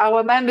 And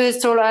our members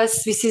told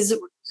us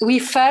we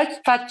felt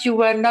that you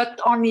were not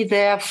only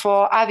there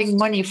for having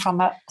money from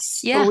us.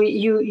 Yeah.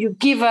 You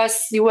give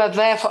us, you were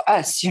there for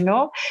us,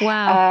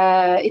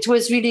 Wow. It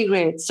was really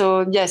great.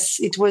 So yes,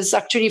 it was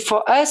actually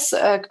for us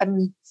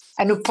an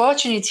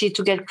opportunity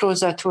to get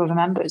closer to our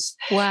members.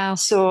 Wow.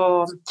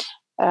 So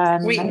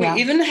we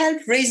even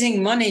helped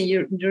raising money.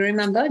 You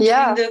remember?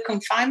 Yeah. During the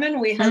confinement,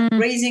 we helped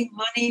raising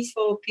money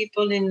for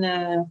people in,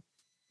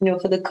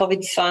 for the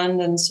COVID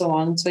fund and so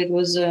on. So it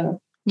was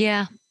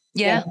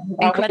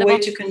incredible way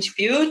to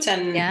contribute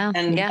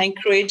and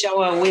encourage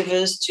our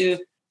weavers to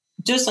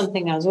do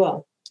something as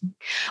well.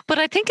 But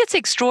I think it's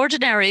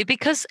extraordinary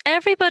because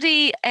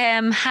everybody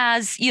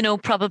has,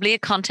 probably a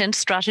content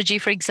strategy,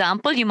 for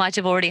example. You might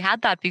have already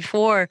had that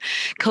before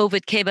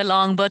COVID came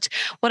along. But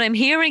what I'm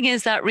hearing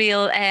is that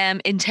real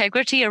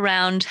integrity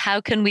around how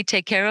can we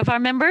take care of our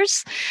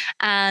members.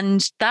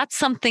 And that's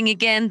something,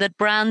 again, that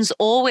brands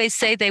always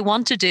say they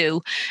want to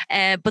do,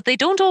 but they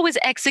don't always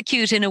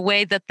execute in a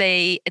way that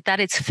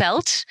it's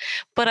felt.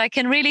 But I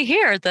can really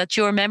hear that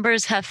your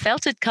members have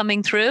felt it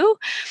coming through.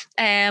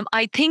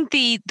 I think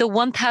the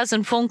 1,000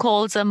 phone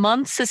calls a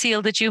month,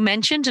 Cecile, that you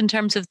mentioned in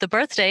terms of the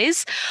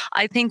birthdays,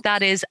 I think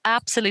that is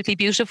absolutely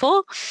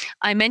beautiful.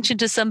 I mentioned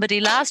to somebody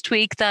last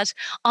week that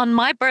on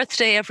my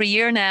birthday every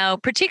year now,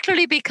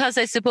 particularly because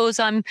I suppose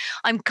I'm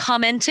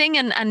commenting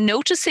and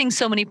noticing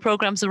so many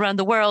programs around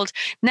the world,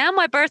 now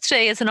my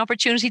birthday is an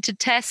opportunity to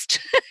test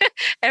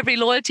every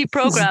loyalty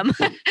program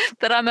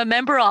that I'm a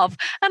member of.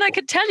 And I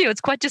can tell you it's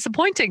quite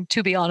disappointing,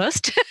 to be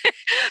honest,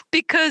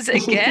 because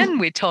again,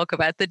 we talk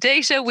about the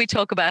data, we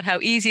talk about how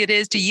easy it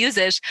is to use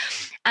it.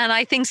 And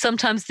I think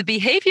sometimes the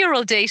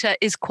behavioral data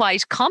is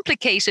quite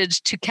complicated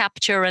to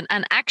capture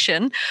and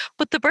action,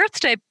 but the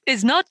birthday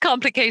is not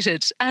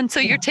complicated. And so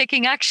you're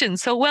taking action.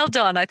 So well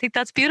done. I think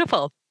that's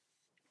beautiful.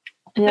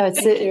 Yeah,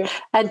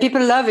 and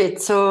people love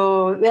it.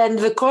 So, and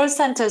the call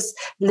centers,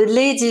 the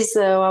ladies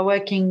who are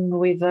working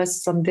with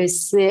us on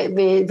this,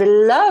 they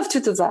love to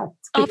do that.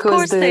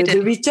 Because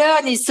the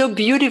return is so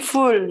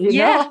beautiful, you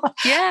know?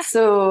 Yeah.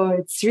 So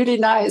it's really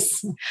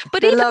nice.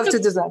 But they love to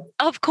do that.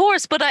 Of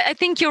course. But I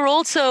think you're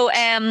also,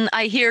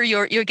 I hear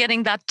you're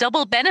getting that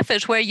double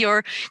benefit where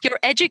you're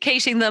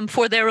educating them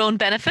for their own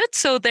benefit.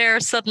 So they're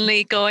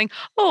suddenly going,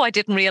 oh, I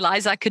didn't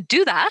realize I could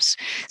do that.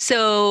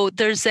 So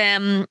there's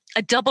a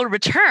double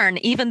return,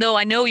 even though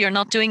I know you're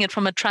not doing it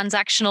from a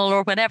transactional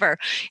or whatever.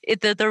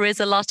 There is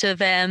a lot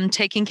of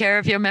taking care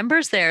of your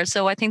members there.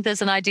 So I think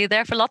there's an idea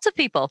there for lots of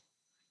people.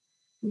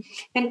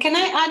 And can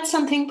I add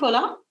something,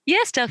 Paula?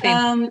 Yes,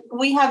 Delphine.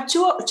 We have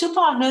two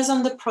partners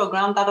on the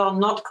program that are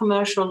not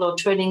commercial or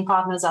trading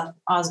partners at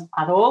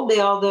all. They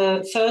are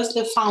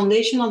the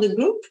foundation of the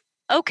group.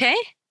 Okay.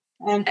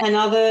 And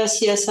another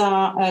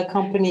CSR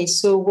company.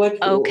 So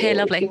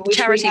lovely.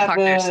 Charity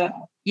partners.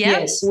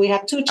 Yes, we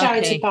have 2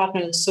 charity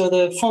partners. So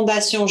the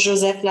Fondation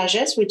Joseph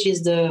Lagesse, which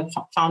is the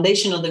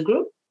foundation of the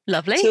group.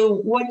 Lovely.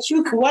 So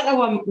what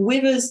our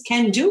weavers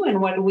can do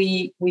and what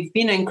we've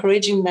been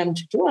encouraging them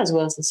to do as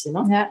well,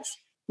 Cecile. Yes.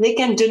 They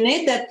can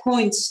donate their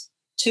points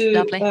to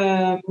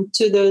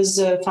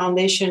those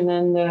foundation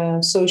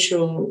and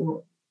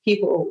social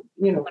people,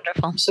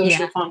 Wonderful.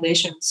 Social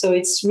foundation. So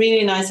it's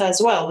really nice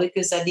as well,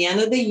 because at the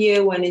end of the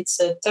year, when it's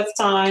a tough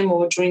time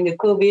or during the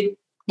COVID,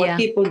 what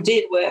people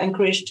were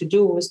encouraged to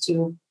do was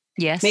to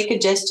make a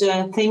gesture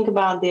and think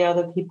about the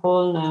other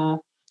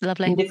people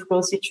in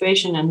difficult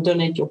situation and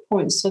donate your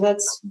points. So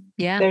that's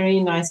very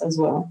nice as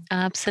well.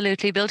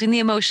 Absolutely. Building the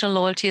emotional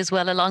loyalty as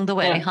well along the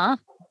way, huh?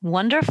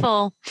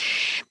 Wonderful.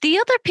 The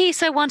other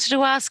piece I wanted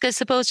to ask, I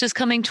suppose, just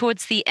coming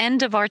towards the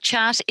end of our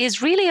chat,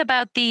 is really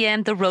about the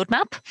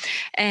roadmap.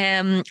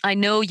 I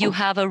know you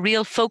have a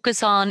real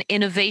focus on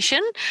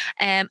innovation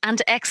and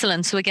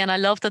excellence. So again, I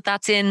love that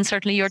that's in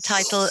certainly your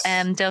title,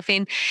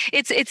 Delphine.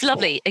 It's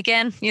lovely.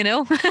 Again,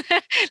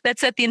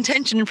 let's set the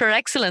intention for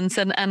excellence,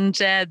 and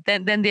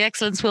then the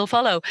excellence will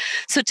follow.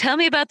 So tell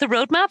me about the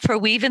roadmap for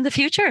Weave in the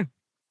future.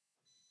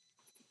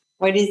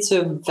 Well, it's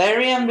a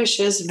very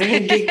ambitious,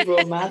 very big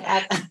roadmap.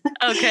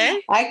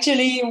 Okay.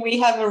 Actually, we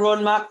have a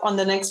roadmap on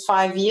the next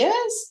 5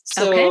 years.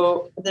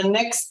 So the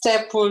next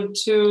step will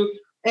to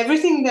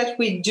everything that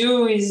we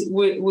do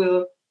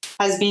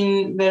has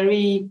been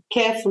very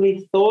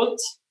carefully thought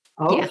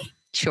of. Yeah,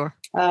 sure.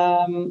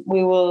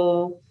 We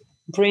will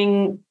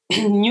bring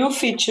new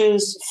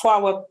features for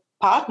our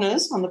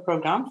partners on the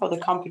program, for the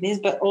companies,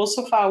 but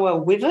also for our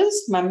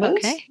weavers, members.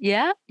 Okay.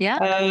 Yeah.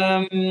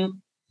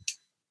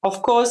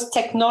 Of course,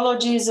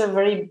 technology is a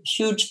very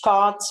huge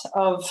part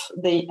of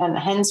the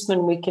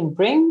enhancement we can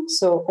bring.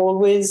 So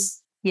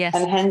always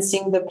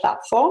enhancing the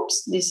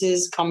platforms. This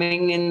is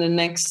coming in the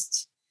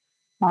next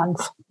month,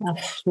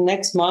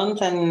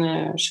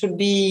 and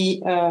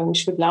we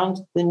should launch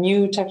the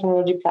new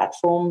technology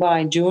platform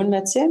by June,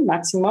 let's say,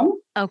 maximum.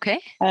 Okay.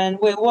 And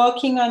we're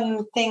working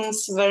on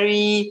things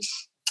very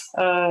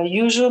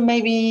usual,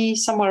 maybe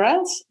somewhere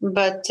else,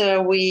 but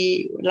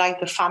we like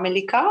the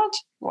family card.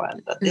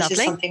 Well, this Lovely.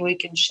 is something we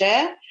can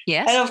share.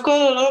 Yes. And of course,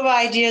 a lot of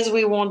ideas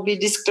we won't be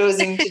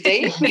disclosing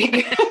today.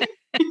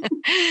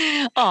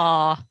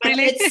 Oh,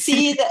 really? Let's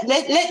see.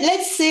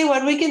 Let's see.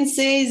 What we can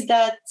say is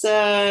that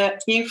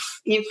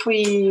if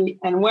we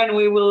and when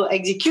we will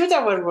execute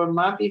our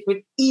roadmap, it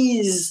will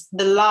ease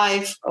the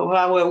life of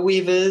our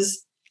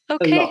weavers.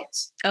 Okay.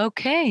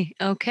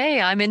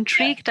 I'm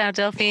intrigued now,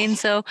 Delphine.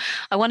 So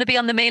I want to be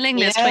on the mailing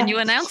list when you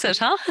announce it,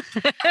 huh?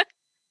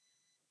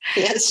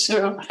 Yes,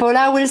 sure. Paula,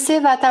 I will say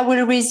that I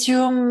will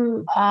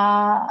resume.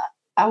 I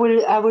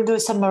will do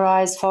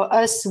summarize. For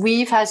us,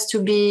 weave has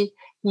to be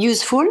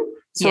useful.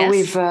 So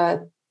with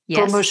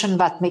promotion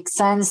that makes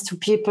sense to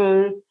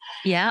people.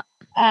 Yeah.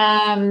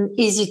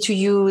 Easy to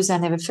use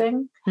and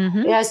everything.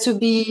 Mm-hmm. It has to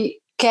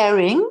be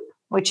caring,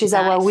 which is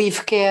our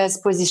Weave Cares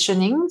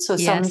positioning. So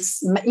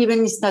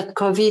even it's not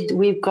COVID,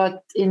 we've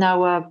got in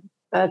our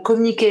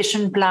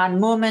communication plan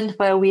moment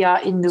where we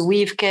are in the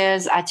Weave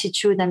Cares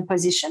attitude and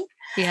position.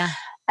 Yeah.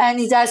 And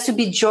it has to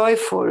be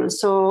joyful.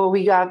 So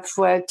we have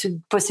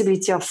the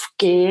possibility of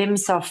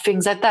games, of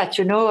things like that,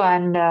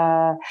 And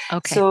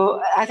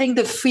so I think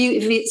the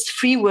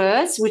three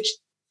words, which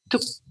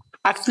took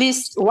at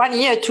least 1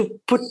 year to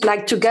put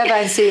together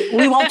and say,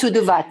 we want to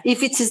do that.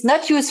 If it is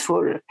not useful,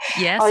 or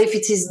if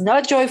it is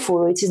not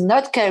joyful, it is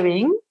not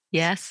caring,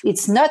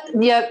 it's not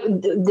near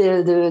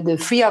the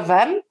three of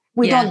them,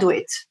 we don't do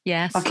it.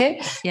 Yes.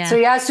 Okay? Yeah. So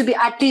it has to be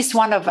at least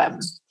one of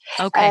them.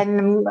 Okay.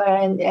 And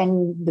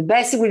the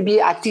best will be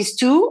at least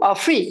 2 or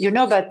 3,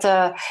 but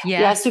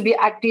it has to be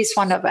at least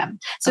one of them.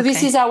 So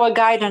this is our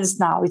guidance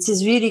now. It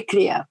is really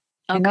clear.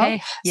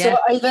 Okay. So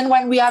even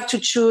when we have to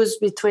choose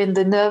between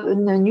the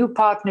new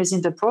partners in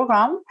the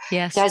program,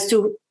 it has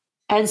to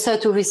answer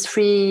to these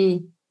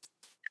three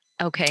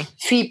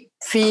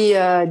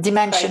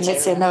dimensions,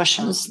 let's say,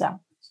 notions. Yeah.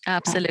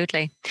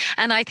 Absolutely.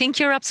 And I think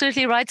you're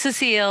absolutely right,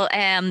 Cécile.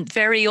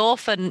 Very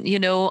often,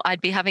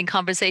 I'd be having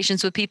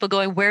conversations with people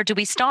going, where do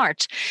we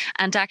start?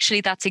 And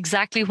actually, that's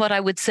exactly what I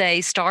would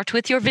say. Start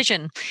with your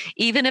vision.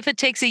 Even if it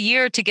takes a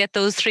year to get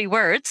those 3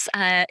 words,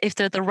 if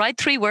they're the right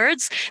 3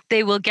 words,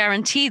 they will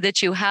guarantee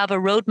that you have a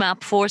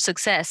roadmap for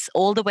success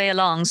all the way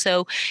along.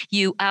 So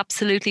you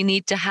absolutely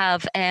need to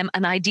have an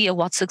idea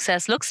what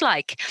success looks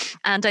like.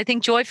 And I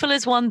think joyful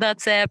is one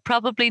that's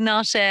probably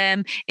not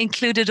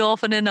included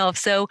often enough.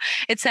 So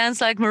it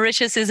sounds like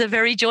Mauritius is a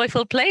very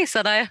joyful place,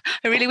 and I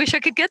really wish I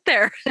could get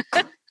there.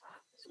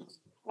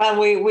 Well,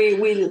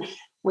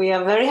 we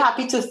are very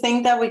happy to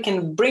think that we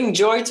can bring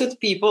joy to the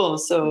people.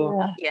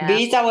 So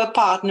be it our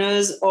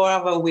partners or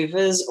our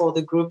weavers or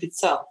the group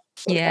itself.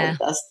 So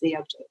that's the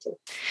objective.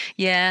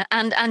 Yeah,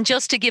 and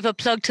just to give a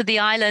plug to the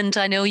island,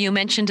 I know you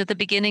mentioned at the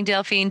beginning,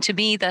 Delphine, to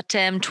me that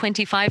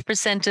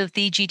 25% of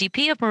the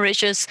GDP of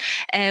Mauritius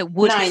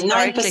would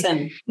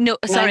 9%. No,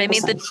 sorry, 9%. I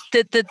mean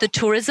the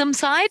tourism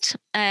side.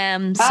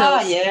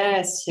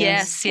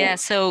 Yes.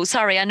 So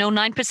sorry, I know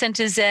 9%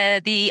 is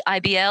the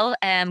IBL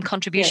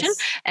contribution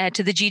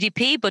to the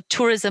GDP, but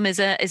tourism is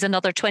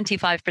another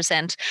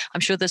 25%.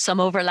 I'm sure there's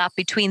some overlap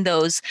between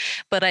those,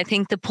 but I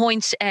think the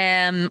point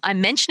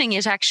I'm mentioning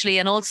it actually.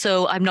 And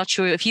also, I'm not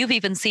sure if you've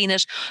even seen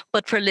it,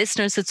 but for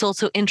listeners, it's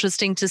also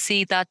interesting to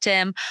see that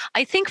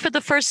I think for the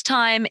first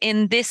time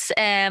in this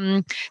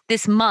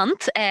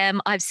month,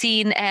 I've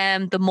seen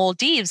the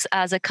Maldives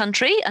as a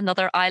country,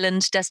 another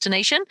island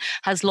destination,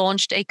 has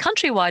launched a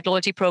countrywide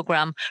loyalty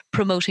program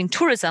promoting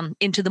tourism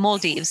into the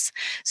Maldives.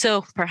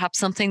 So perhaps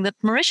something that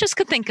Mauritius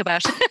could think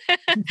about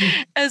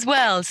as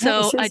well.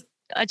 So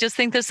I just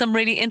think there's some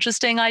really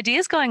interesting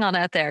ideas going on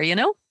out there,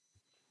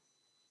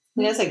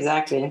 Yes,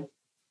 exactly.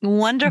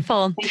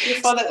 Wonderful. Thank you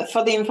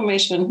for the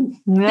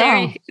information.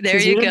 There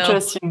you go.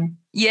 Interesting.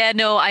 Yeah,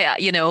 no,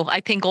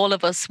 I think all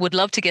of us would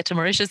love to get to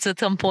Mauritius at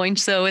some point.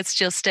 So it's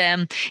just,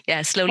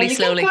 slowly. You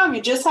can come.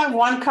 You just have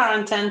 1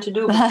 quarantine to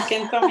do. But you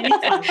can come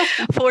anytime.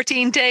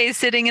 14 days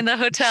sitting in the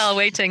hotel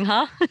waiting,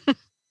 huh?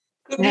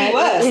 Could be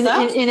worse, in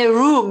a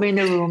room.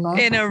 Huh?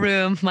 In a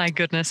room. My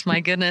goodness.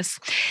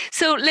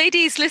 So,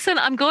 ladies, listen,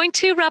 I'm going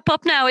to wrap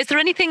up now. Is there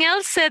anything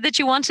else that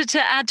you wanted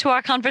to add to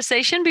our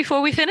conversation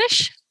before we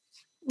finish?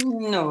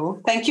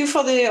 No, thank you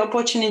for the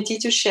opportunity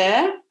to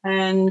share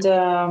and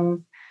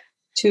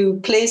to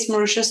place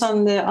Mauritius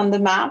on the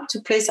map,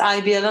 to place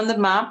IBL on the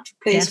map, to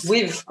place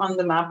WIV on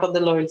the map of the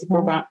loyalty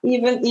program.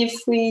 Even if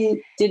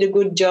we did a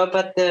good job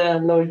at the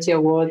loyalty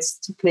awards,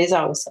 to place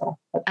ourselves.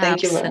 But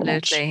thank you very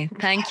much. Absolutely,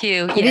 thank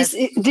you. Yes.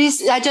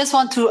 This I just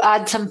want to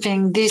add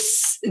something.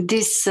 This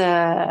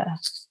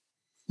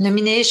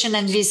nomination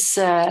and this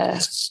I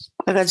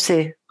gotta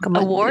say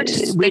award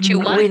that you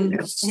won,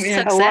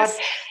 award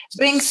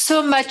brings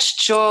so much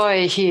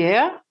joy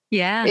here.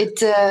 Yeah,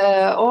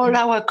 all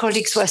our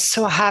colleagues were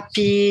so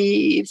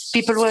happy.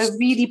 People were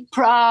really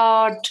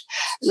proud.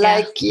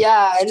 I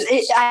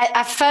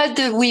felt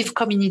the WIV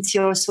community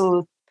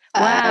also.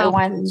 Wow.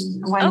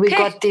 When we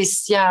got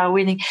this,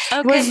 winning,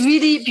 it was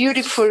really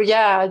beautiful.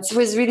 Yeah, it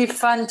was really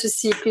fun to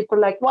see people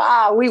like,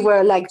 wow, we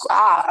were like,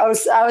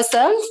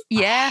 ourselves.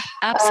 Yeah,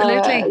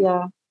 absolutely.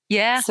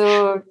 Yeah.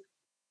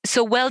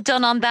 So well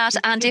done on that.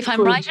 And if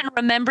I'm right in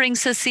remembering,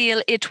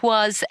 Cécile, it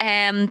was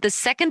the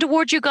second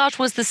award you got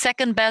was the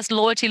second best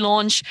loyalty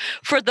launch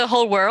for the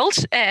whole world.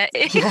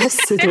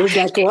 Yes, it was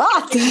like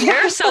what?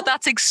 So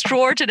that's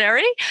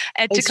extraordinary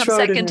to come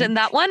second in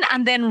that one.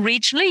 And then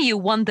regionally, you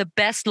won the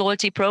best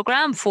loyalty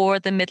program for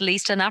the Middle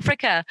East and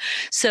Africa.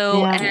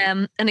 So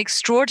an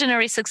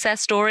extraordinary success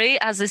story.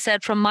 As I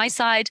said, from my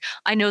side,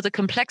 I know the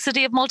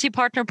complexity of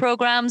multi-partner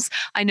programs.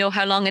 I know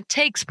how long it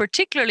takes,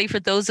 particularly for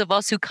those of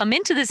us who come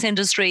into this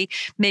industry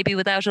maybe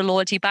without a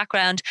loyalty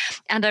background.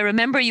 And I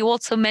remember you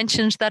also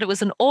mentioned that it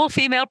was an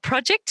all-female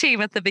project team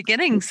at the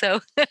beginning.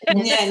 So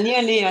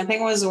nearly. I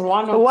think it was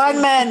one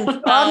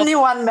man, only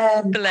one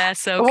man.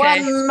 Bless. Okay,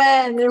 one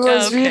man. It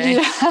was really.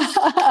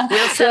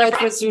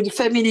 It was really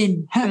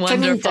feminine.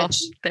 Wonderful.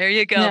 There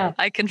you go. Yeah.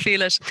 I can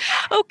feel it.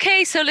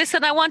 Okay, so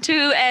listen, I want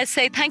to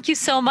say thank you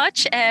so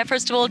much.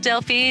 First of all,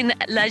 Delphine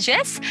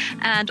Lagesse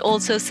and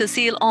also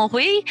Cécile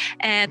Henry.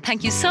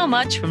 Thank you so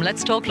much from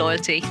Let's Talk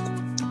Loyalty.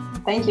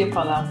 Thank you,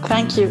 Paula.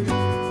 Thank you.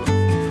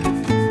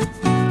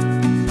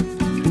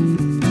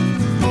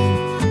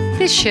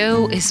 This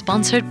show is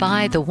sponsored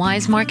by The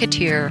Wise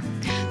Marketeer,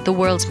 the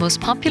world's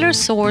most popular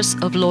source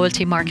of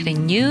loyalty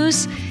marketing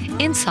news,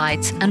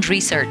 insights, and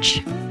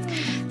research.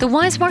 The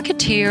Wise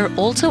Marketeer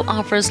also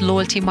offers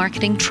loyalty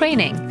marketing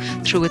training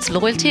through its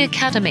Loyalty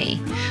Academy,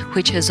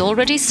 which has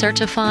already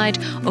certified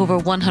over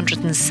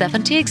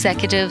 170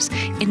 executives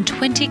in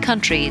 20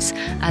 countries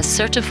as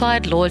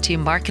certified loyalty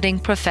marketing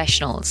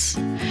professionals.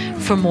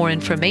 For more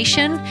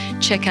information,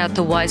 check out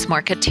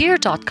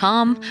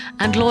thewisemarketeer.com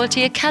and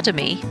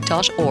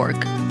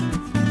loyaltyacademy.org.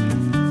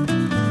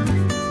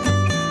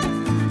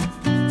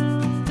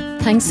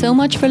 Thanks so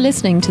much for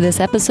listening to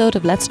this episode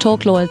of Let's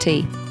Talk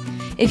Loyalty.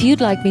 If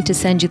you'd like me to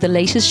send you the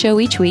latest show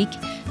each week,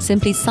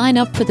 simply sign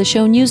up for the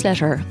show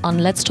newsletter on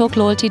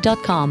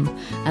letstalkloyalty.com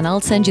and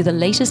I'll send you the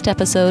latest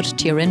episode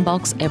to your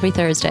inbox every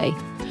Thursday.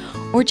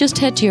 Or just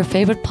head to your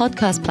favourite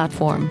podcast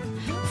platform.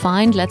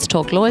 Find Let's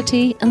Talk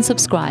Loyalty and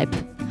subscribe.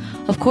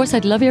 Of course,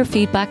 I'd love your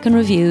feedback and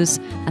reviews,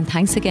 and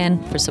thanks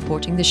again for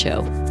supporting the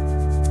show.